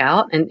itself back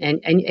out. And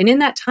in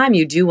that time,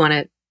 you do want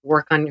to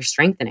work on your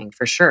strengthening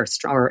for sure,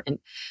 or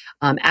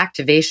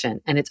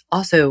activation. And it's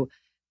also,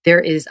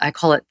 I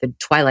call it the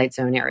twilight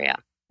zone area.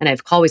 And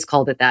I've always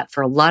called it that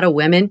for a lot of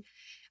women,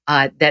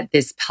 that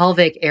this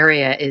pelvic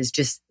area is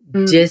just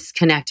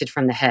disconnected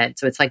from the head.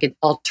 So it's like an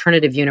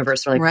alternative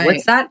universe. They're like,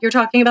 what's that you're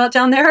talking about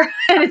down there?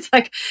 And it's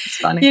like, it's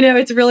funny.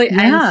 It's really,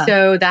 and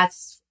so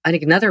that's, I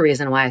think, another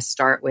reason why I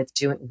start with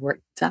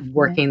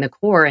working the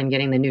core and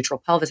getting the neutral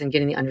pelvis and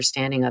getting the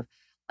understanding of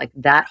like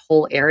that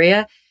whole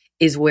area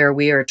is where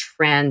we are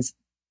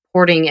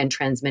transporting and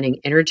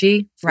transmitting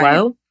energy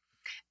flow.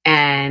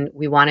 And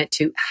we want it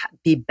to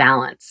be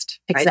balanced.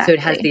 Right? Exactly. So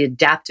it has the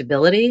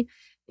adaptability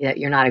that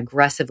you're not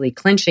aggressively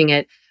clinching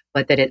it,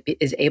 but that it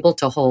is able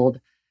to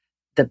hold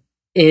the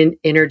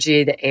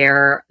energy, the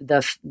air,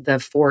 the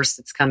force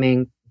that's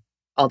coming,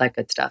 all that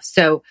good stuff.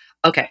 So,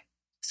 okay.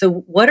 So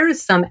what are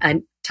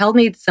and tell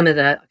me some of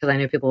because I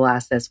know people will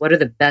ask this, what are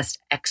the best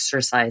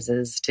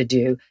exercises to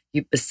do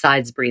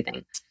besides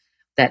breathing?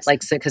 That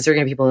like, so, because there are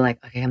going to be people who are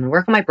like, okay, I'm going to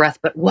work on my breath,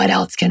 but what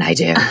else can I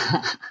do?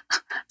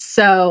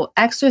 So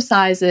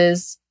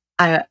exercises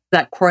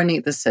that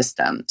coordinate the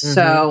system.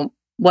 So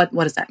what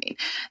does that mean?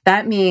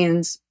 That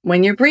means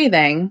when you're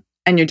breathing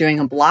and you're doing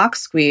a block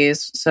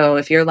squeeze. So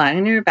if you're lying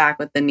on your back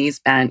with the knees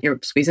bent, you're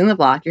squeezing the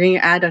block, you're getting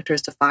your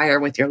adductors to fire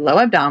with your low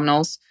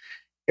abdominals,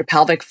 your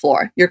pelvic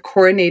floor. You're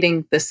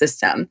coordinating the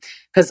system.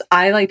 Because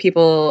I like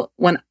people,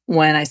 when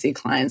I see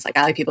clients, like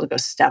I like people to go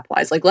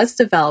stepwise. Like, let's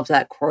develop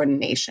that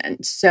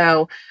coordination.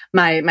 So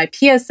my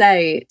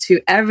PSA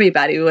to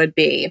everybody would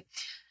be,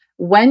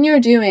 when you're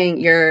doing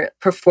your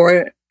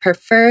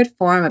preferred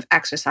form of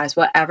exercise,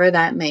 whatever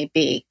that may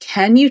be,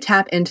 can you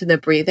tap into the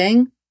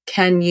breathing?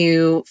 Can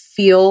you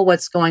feel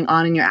what's going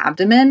on in your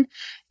abdomen?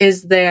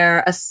 Is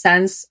there a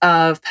sense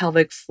of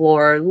pelvic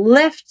floor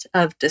lift,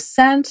 of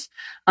descent?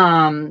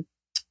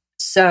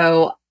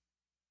 So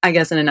I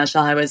guess in a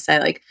nutshell, I would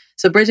say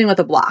so bridging with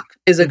a block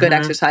is a good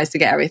exercise to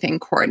get everything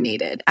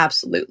coordinated.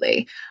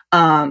 Absolutely.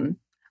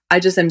 I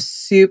just am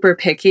super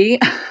picky.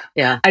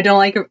 Yeah. I don't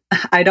like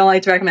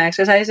to recommend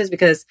exercises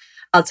because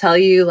I'll tell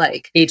you,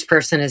 each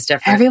person is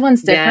different.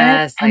 Everyone's different.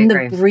 Yes, and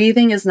the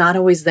breathing is not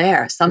always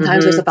there.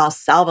 Sometimes there's a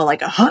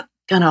Valsalva,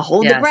 gonna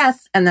hold the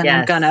breath and then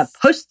I'm gonna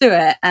push through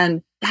it.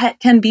 And that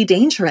can be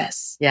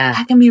dangerous. Yeah.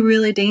 That can be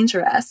really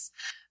dangerous.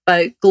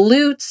 But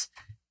glutes,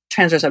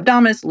 transverse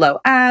abdominis, low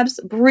abs,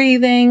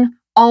 breathing,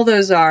 all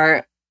those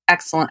are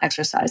excellent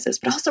exercises,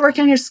 but also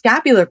working on your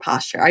scapular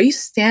posture. Are you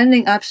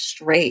standing up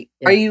straight?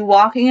 Yeah. Are you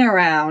walking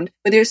around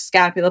with your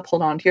scapula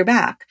pulled onto your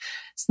back?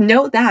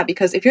 Note that,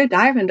 because if your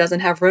diaphragm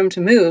doesn't have room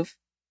to move,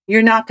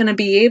 you're not going to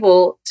be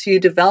able to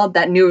develop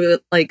that new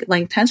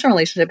length-tension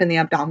relationship in the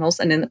abdominals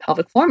and in the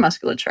pelvic floor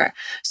musculature.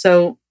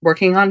 So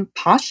working on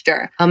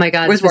posture. Oh my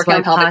God. With working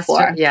on pelvic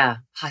floor. Yeah.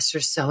 Posture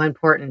is so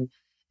important.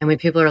 And when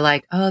people are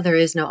like, oh, there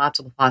is no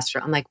optimal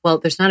posture. I'm like, well,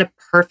 there's not a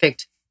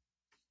perfect,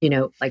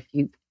 you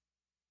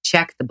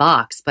check the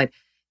box, but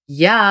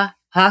yeah,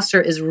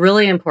 posture is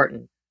really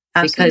important.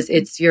 Absolutely.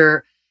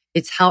 Because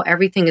it's how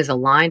everything is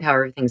aligned, how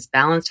everything's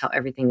balanced, how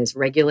everything is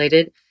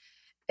regulated.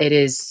 It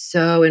is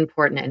so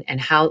important. And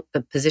how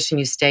the position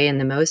you stay in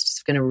the most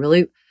is going to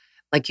really,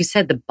 like you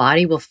said, the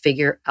body will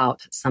figure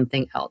out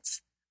something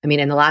else. I mean,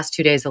 in the last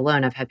 2 days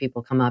alone, I've had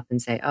people come up and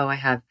say, oh, I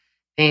have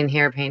pain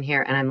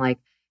here. And I'm like,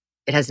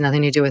 it has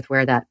nothing to do with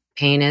where that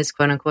pain is,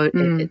 quote unquote.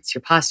 It's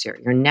your posture.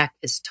 Your neck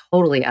is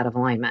totally out of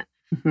alignment.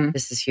 Mm-hmm.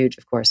 This is huge,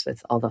 of course,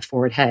 with all the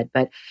forward head.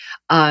 But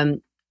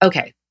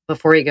okay,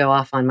 before we go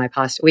off on my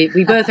posture,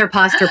 we both are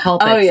posture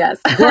pulpits. Oh, yes.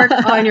 Work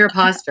on your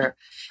posture.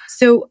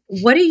 So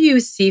what do you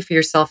see for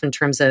yourself in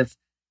terms of,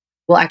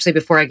 well, actually,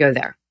 before I go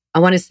there, I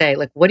want to say,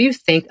 what do you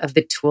think of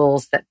the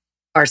tools that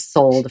are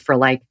sold for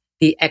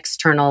the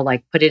external,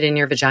 put it in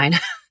your vagina?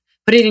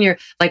 Put it in your,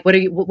 what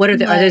are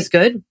those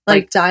good?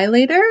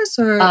 Dilators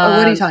or what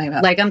are you talking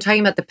about? I'm talking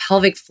about the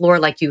pelvic floor,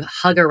 you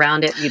hug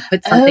around it, you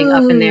put something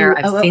up in there.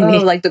 I've seen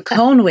these. Like the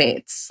cone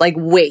weights,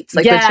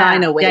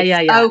 vagina weights.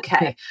 Yeah.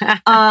 Okay.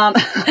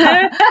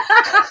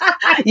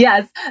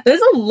 Yes,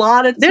 there's a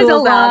lot of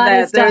tools out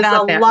there. There's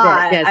a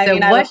lot. Yeah. I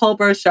have a whole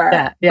brochure.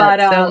 Yeah. But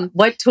so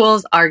what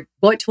tools are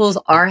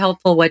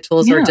helpful? What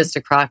tools are just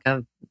a crock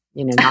of,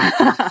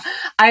 not.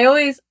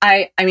 I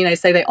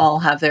say they all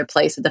have their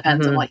place. It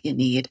depends on what you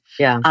need.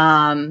 Yeah.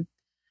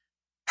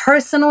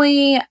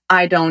 Personally,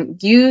 I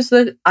don't use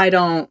the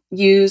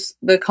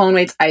cone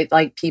weights. I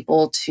like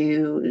people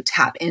to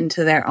tap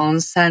into their own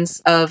sense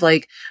of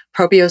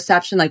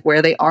proprioception,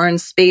 where they are in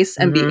space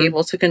and be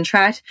able to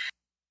contract.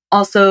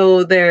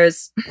 Also,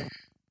 there's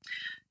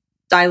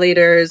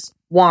dilators,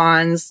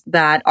 wands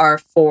that are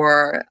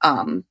for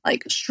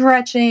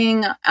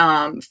stretching,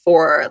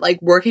 for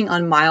working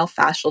on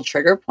myofascial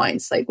trigger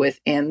points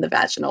within the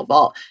vaginal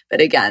vault.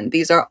 But again,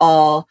 these are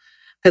all,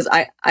 because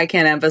I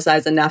can't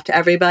emphasize enough to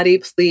everybody,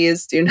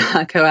 please do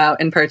not go out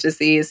and purchase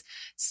these.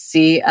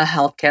 See a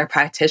healthcare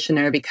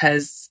practitioner,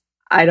 because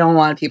I don't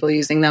want people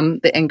using them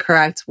the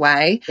incorrect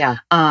way. Yeah.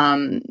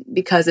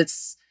 Because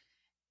it's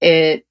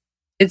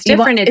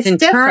different. It's internal,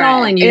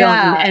 different. And you don't.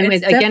 And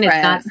again, different.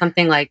 It's not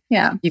something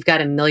you've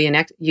got a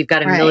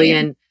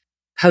million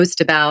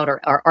posts about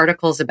or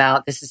articles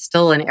about. This is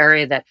still an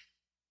area that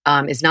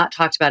is not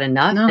talked about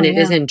enough, and it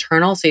is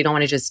internal. So you don't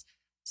want to just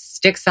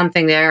stick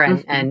something there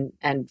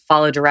and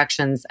follow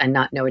directions and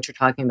not know what you're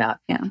talking about.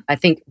 Yeah, I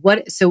think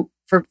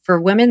for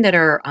women that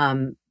are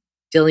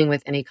dealing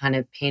with any kind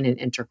of pain in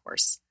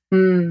intercourse,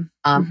 or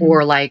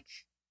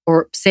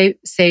say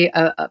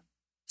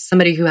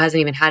somebody who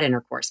hasn't even had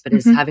intercourse, but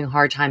is having a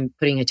hard time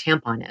putting a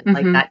tampon in,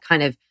 that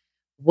kind of,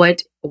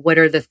 what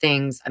are the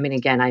things? I mean,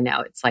 again, I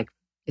know it's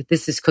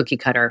this is cookie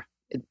cutter.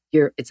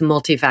 It's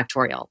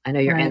multifactorial. I know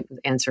your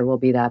answer will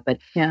be that, but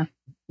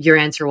your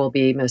answer will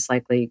be most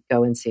likely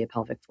go and see a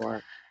pelvic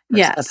floor.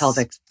 Yes. A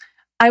pelvic.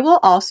 I will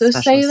also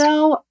specialist. say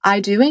though, I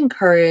do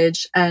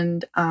encourage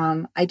and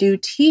I do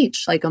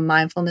teach a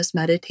mindfulness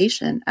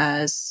meditation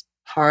as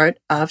part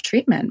of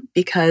treatment,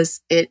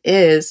 because it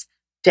is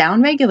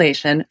down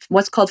regulation,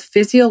 what's called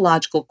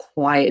physiological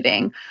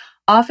quieting.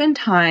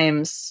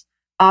 Oftentimes,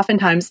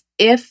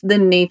 if the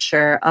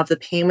nature of the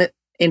pain with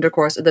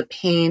intercourse or the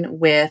pain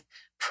with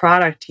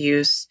product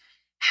use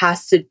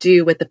has to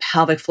do with the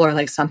pelvic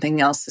floor,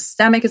 something else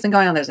systemic isn't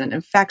going on, there's an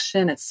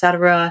infection,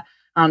 etc.,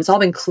 it's all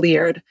been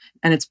cleared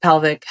and it's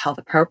pelvic health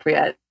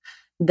appropriate,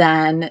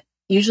 then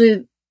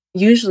usually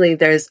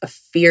there's a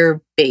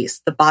fear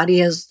base. The body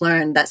has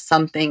learned that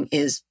something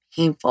is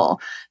painful.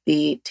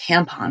 The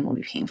tampon will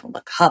be painful.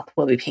 The cup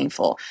will be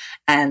painful.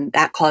 And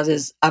that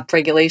causes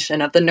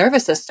upregulation of the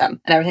nervous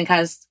system. And everything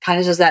kind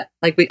of does that,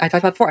 I talked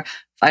about before,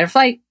 fight or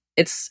flight.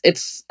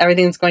 It's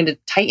everything's going to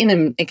tighten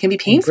and it can be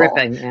painful.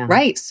 Gripping, yeah.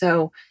 Right.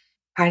 So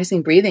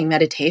practicing breathing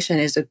meditation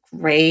is a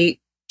great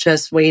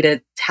just way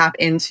to tap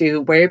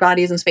into where your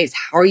body is in space.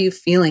 How are you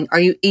feeling? Are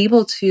you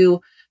able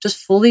to just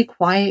fully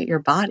quiet your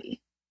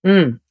body?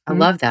 I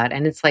love that.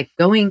 And it's like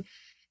going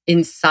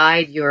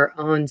inside your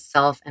own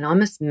self and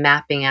almost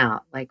mapping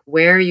out like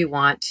where you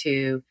want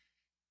to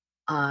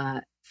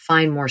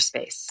find more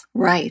space.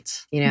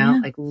 Right.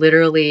 Like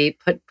literally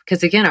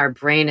because again, our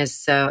brain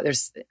is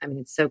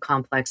it's so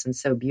complex and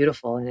so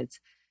beautiful and it's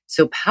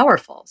so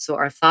powerful. So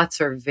our thoughts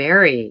are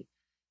very,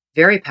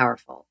 very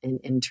powerful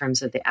in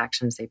terms of the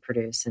actions they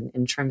produce and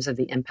in terms of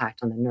the impact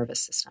on the nervous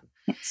system.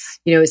 Yes.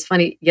 It's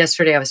funny.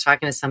 Yesterday, I was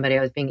talking to somebody,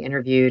 I was being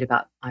interviewed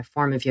about my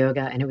form of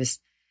yoga, and it's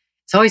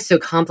always so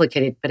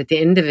complicated. But at the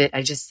end of it,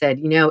 I just said,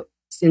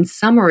 in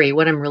summary,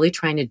 what I'm really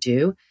trying to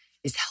do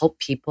is help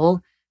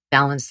people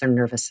balance their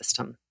nervous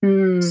system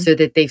so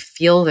that they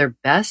feel their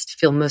best,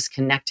 feel most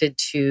connected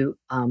to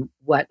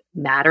what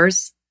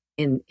matters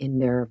in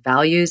their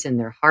values, in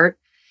their heart.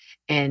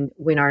 And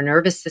when our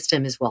nervous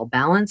system is well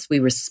balanced, we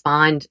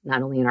respond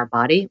not only in our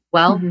body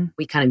well,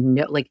 we kind of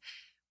know, like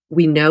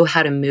we know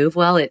how to move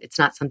well. It's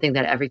not something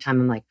that every time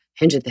I'm like,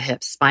 hinge at the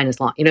hips, spine is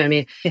long. You know what I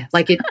mean? Yes.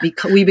 Like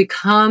we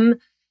become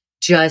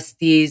just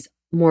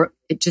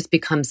it just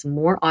becomes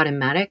more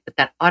automatic, but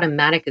that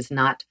automatic is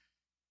not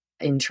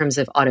in terms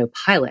of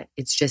autopilot.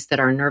 It's just that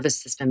our nervous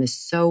system is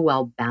so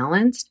well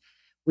balanced.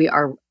 We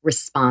are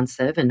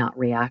responsive and not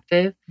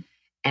reactive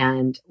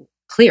and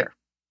clear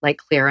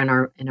in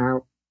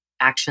our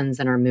actions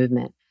and our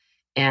movement.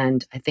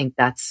 And I think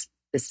that's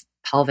this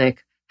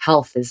pelvic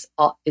health is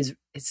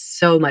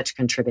so much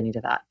contributing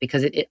to that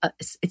because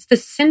it's the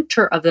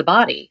center of the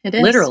body. It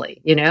is.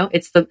 Literally,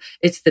 it's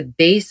the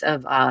base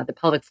of the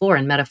pelvic floor.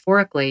 And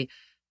metaphorically,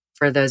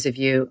 for those of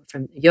you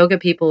from yoga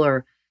people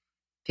or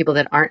people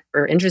that are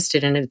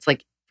interested in it, it's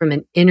like from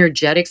an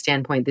energetic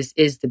standpoint, this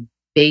is the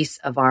base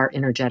of our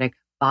energetic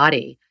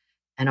body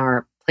and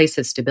our place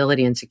of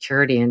stability and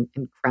security and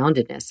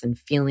groundedness and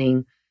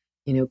feeling,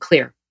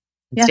 clear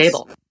and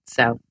stable.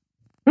 So,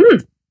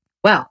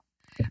 wow.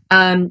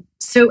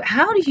 So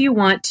how do you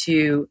want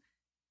to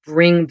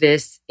bring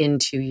this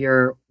into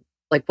your,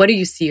 like, what do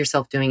you see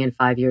yourself doing in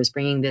 5 years,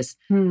 bringing this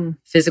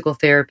physical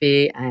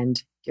therapy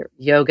and your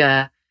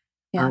yoga?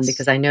 Yes.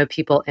 Because I know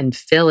people in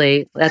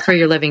Philly, that's where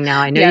you're living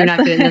now. I know you're not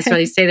going to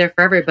necessarily stay there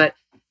forever, but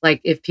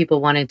like if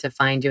people wanted to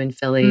find you in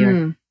Philly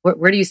or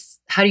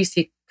how do you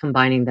see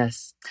combining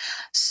this?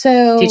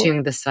 So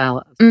teaching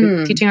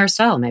our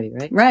style maybe,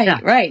 right? Right, yeah.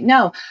 Right.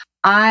 No,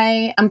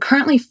 I'm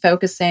currently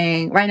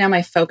right now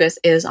my focus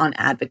is on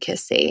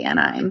advocacy and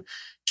I'm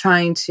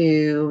trying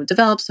to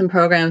develop some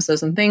programs. So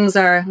some things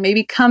are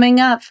maybe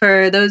coming up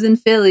for those in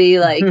Philly,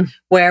 like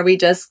where we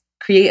just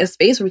create a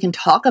space where we can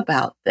talk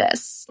about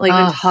this. Like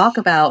we talk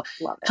about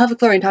pelvic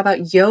floor and talk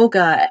about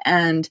yoga.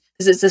 And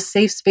this is a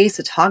safe space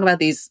to talk about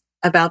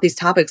these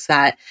topics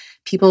that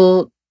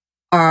people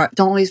don't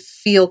always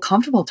feel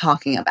comfortable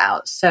talking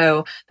about.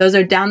 So those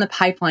are down the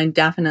pipeline,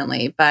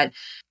 definitely. But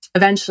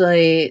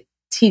eventually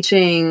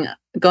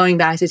going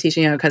back to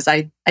teaching yoga, because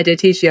I did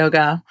teach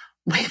yoga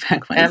way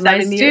back when. At my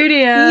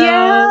studio.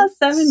 Yeah,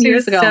 7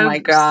 years ago. Oh my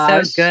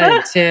gosh. So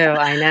good too.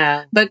 I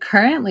know. But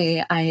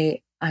currently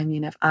I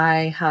mean, if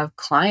I have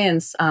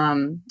clients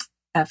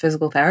at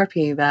physical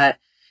therapy that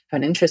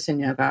have an interest in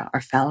yoga or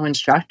fellow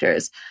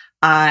instructors,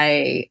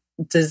 I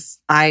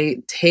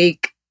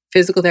take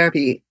physical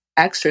therapy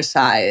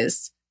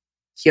exercise,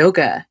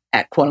 yoga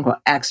at quote unquote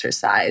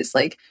exercise.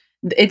 Like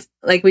it's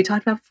like we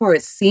talked about before,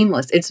 it's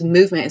seamless, it's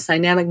movement, it's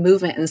dynamic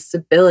movement and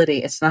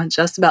stability. It's not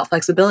just about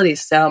flexibility.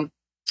 So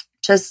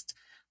just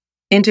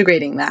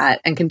integrating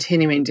that and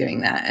continuing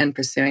doing that and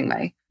pursuing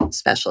my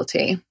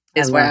specialty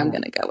is where I'm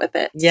going to go with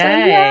it. Yay. So,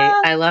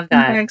 yeah, I love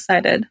that. I'm very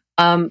excited.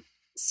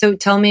 So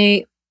tell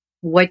me,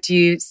 what do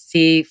you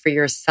see for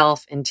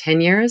yourself in 10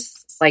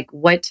 years? Like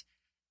what,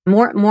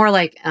 more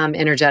like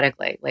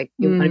energetically, like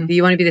you want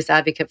to be this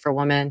advocate for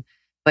women,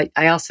 but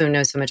I also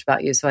know so much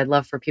about you. So I'd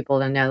love for people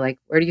to know, like,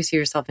 where do you see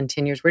yourself in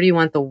 10 years? Where do you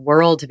want the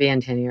world to be in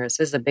 10 years?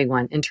 This is a big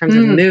one in terms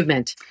of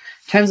movement.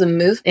 In terms of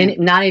movement? And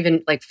not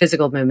even like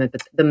physical movement,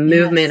 but the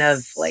movement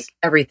of like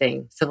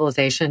everything,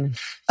 civilization,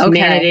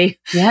 humanity.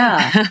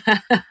 Yeah.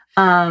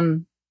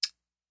 I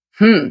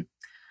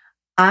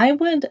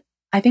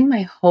think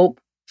my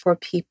hope for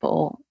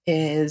people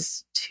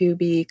is to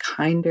be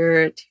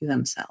kinder to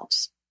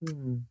themselves.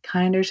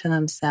 Kinder to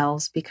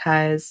themselves,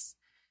 because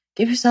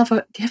give yourself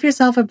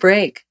a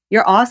break.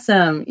 You're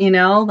awesome.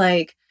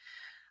 Like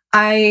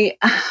I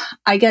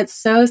get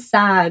so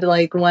sad,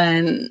 like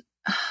when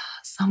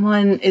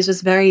someone is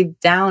just very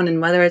down, and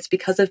whether it's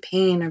because of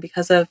pain or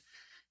because of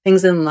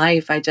things in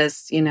life, I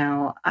just,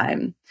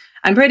 I'm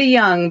pretty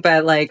young,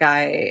 but like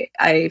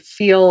I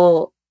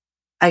feel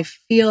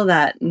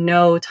that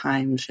no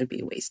time should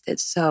be wasted.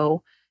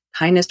 So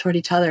kindness toward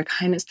each other,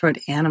 kindness toward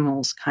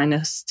animals,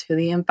 kindness to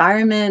the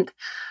environment.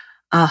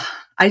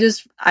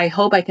 I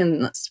hope I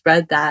can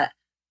spread that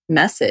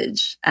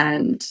message.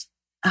 And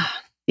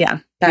Yeah,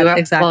 that's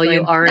exactly. Well,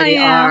 you already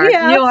are.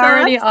 Yeah, you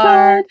already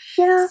are. Good.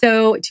 Yeah.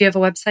 So do you have a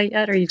website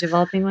yet? Are you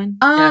developing one?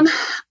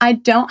 I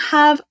don't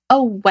have a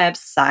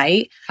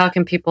website. How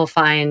can people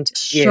find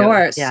you?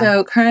 Sure. Yeah.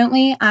 So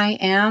currently I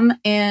am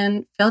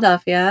in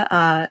Philadelphia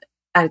at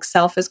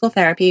Excel Physical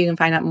Therapy. You can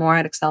find out more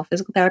at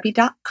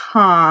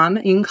excelphysicaltherapy.com.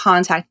 You can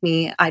contact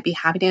me. I'd be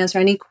happy to answer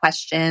any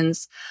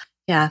questions.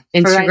 Yeah.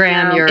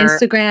 Instagram,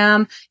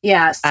 Instagram.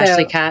 Yeah. So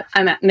Ashley Cat.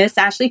 I'm at Miss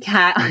Ashley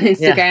Cat on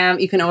Instagram. Yeah.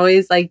 You can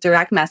always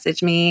direct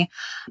message me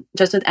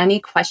just with any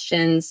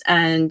questions.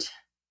 And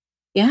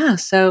yeah,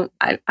 so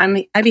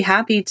I'd be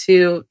happy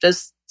to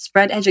just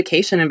spread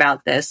education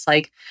about this.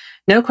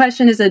 No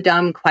question is a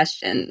dumb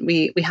question.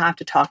 We have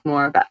to talk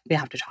more about this.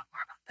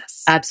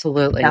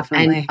 Absolutely.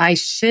 Definitely. And I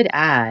should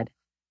add,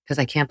 because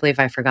I can't believe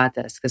I forgot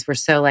this, because we're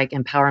so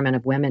empowerment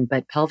of women,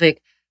 but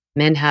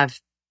men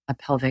have a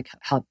pelvic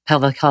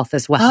health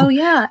as well. Oh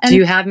yeah. Do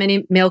you have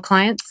many male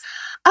clients?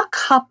 A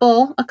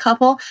couple.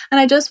 And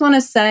I just want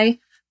to say,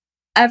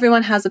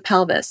 everyone has a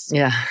pelvis.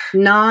 Yeah.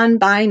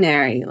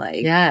 Non-binary.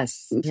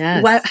 Yes.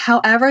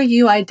 However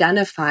you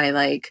identify,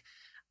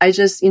 I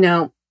just,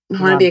 want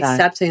to be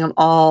accepting of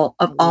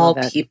all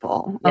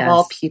people,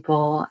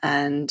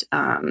 and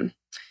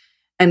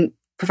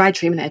provide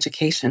treatment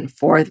education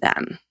for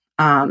them.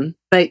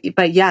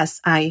 But yes,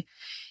 I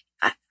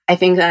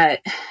think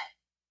that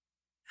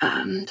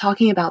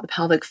talking about the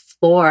pelvic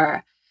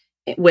floor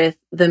with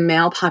the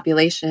male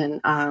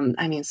population,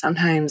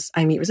 sometimes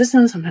I meet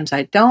resistance, sometimes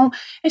I don't.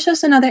 It's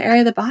just another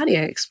area of the body,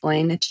 I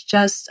explain. It's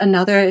just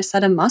another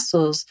set of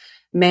muscles.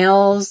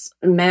 Males,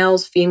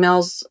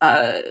 females,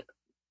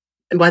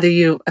 whether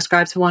you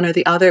ascribe to one or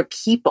the other,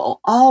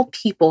 all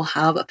people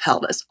have a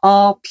pelvis.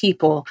 All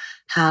people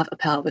have a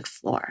pelvic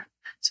floor.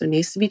 So it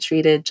needs to be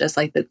treated just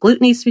like the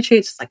glute needs to be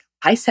treated, just like the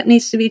bicep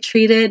needs to be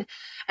treated.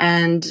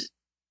 And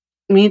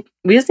we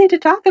just need to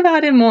talk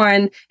about it more.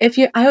 And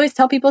I always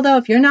tell people though,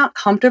 if you're not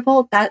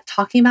comfortable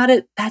talking about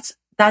it, that's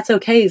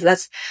okay.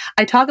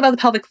 I talk about the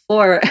pelvic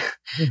floor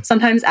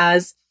sometimes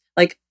as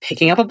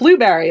picking up a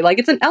blueberry,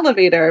 it's an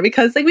elevator,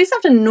 because we just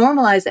have to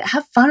normalize it,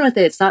 have fun with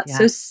it. It's not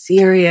so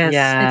serious.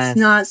 Yes. It's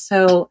not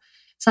so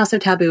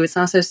taboo. It's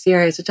not so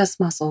serious. It's just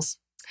muscles.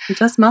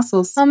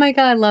 Oh my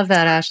God. I love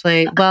that,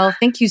 Ashley. Well,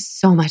 thank you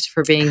so much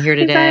for being here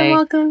today. You're very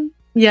welcome.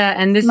 Yeah.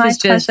 And this is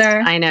just,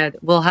 pleasure. I know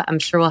I'm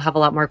sure we'll have a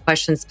lot more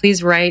questions.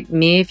 Please write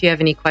me if you have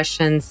any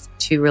questions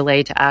to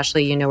relay to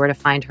Ashley. You know where to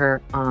find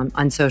her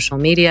on social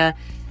media.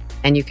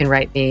 And you can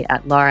write me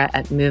at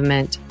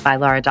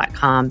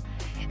laura@movementbylaura.com.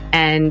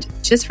 And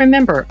just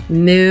remember,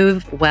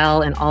 move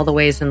well in all the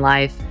ways in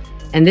life.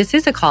 And this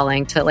is a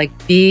calling to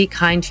be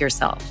kind to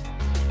yourself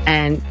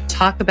and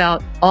talk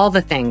about all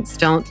the things.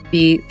 Don't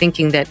be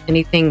thinking that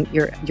anything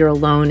you're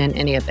alone in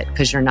any of it,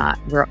 because you're not.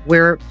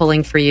 We're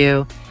pulling for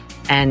you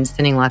and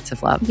sending lots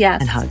of love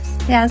and hugs.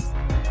 Yes.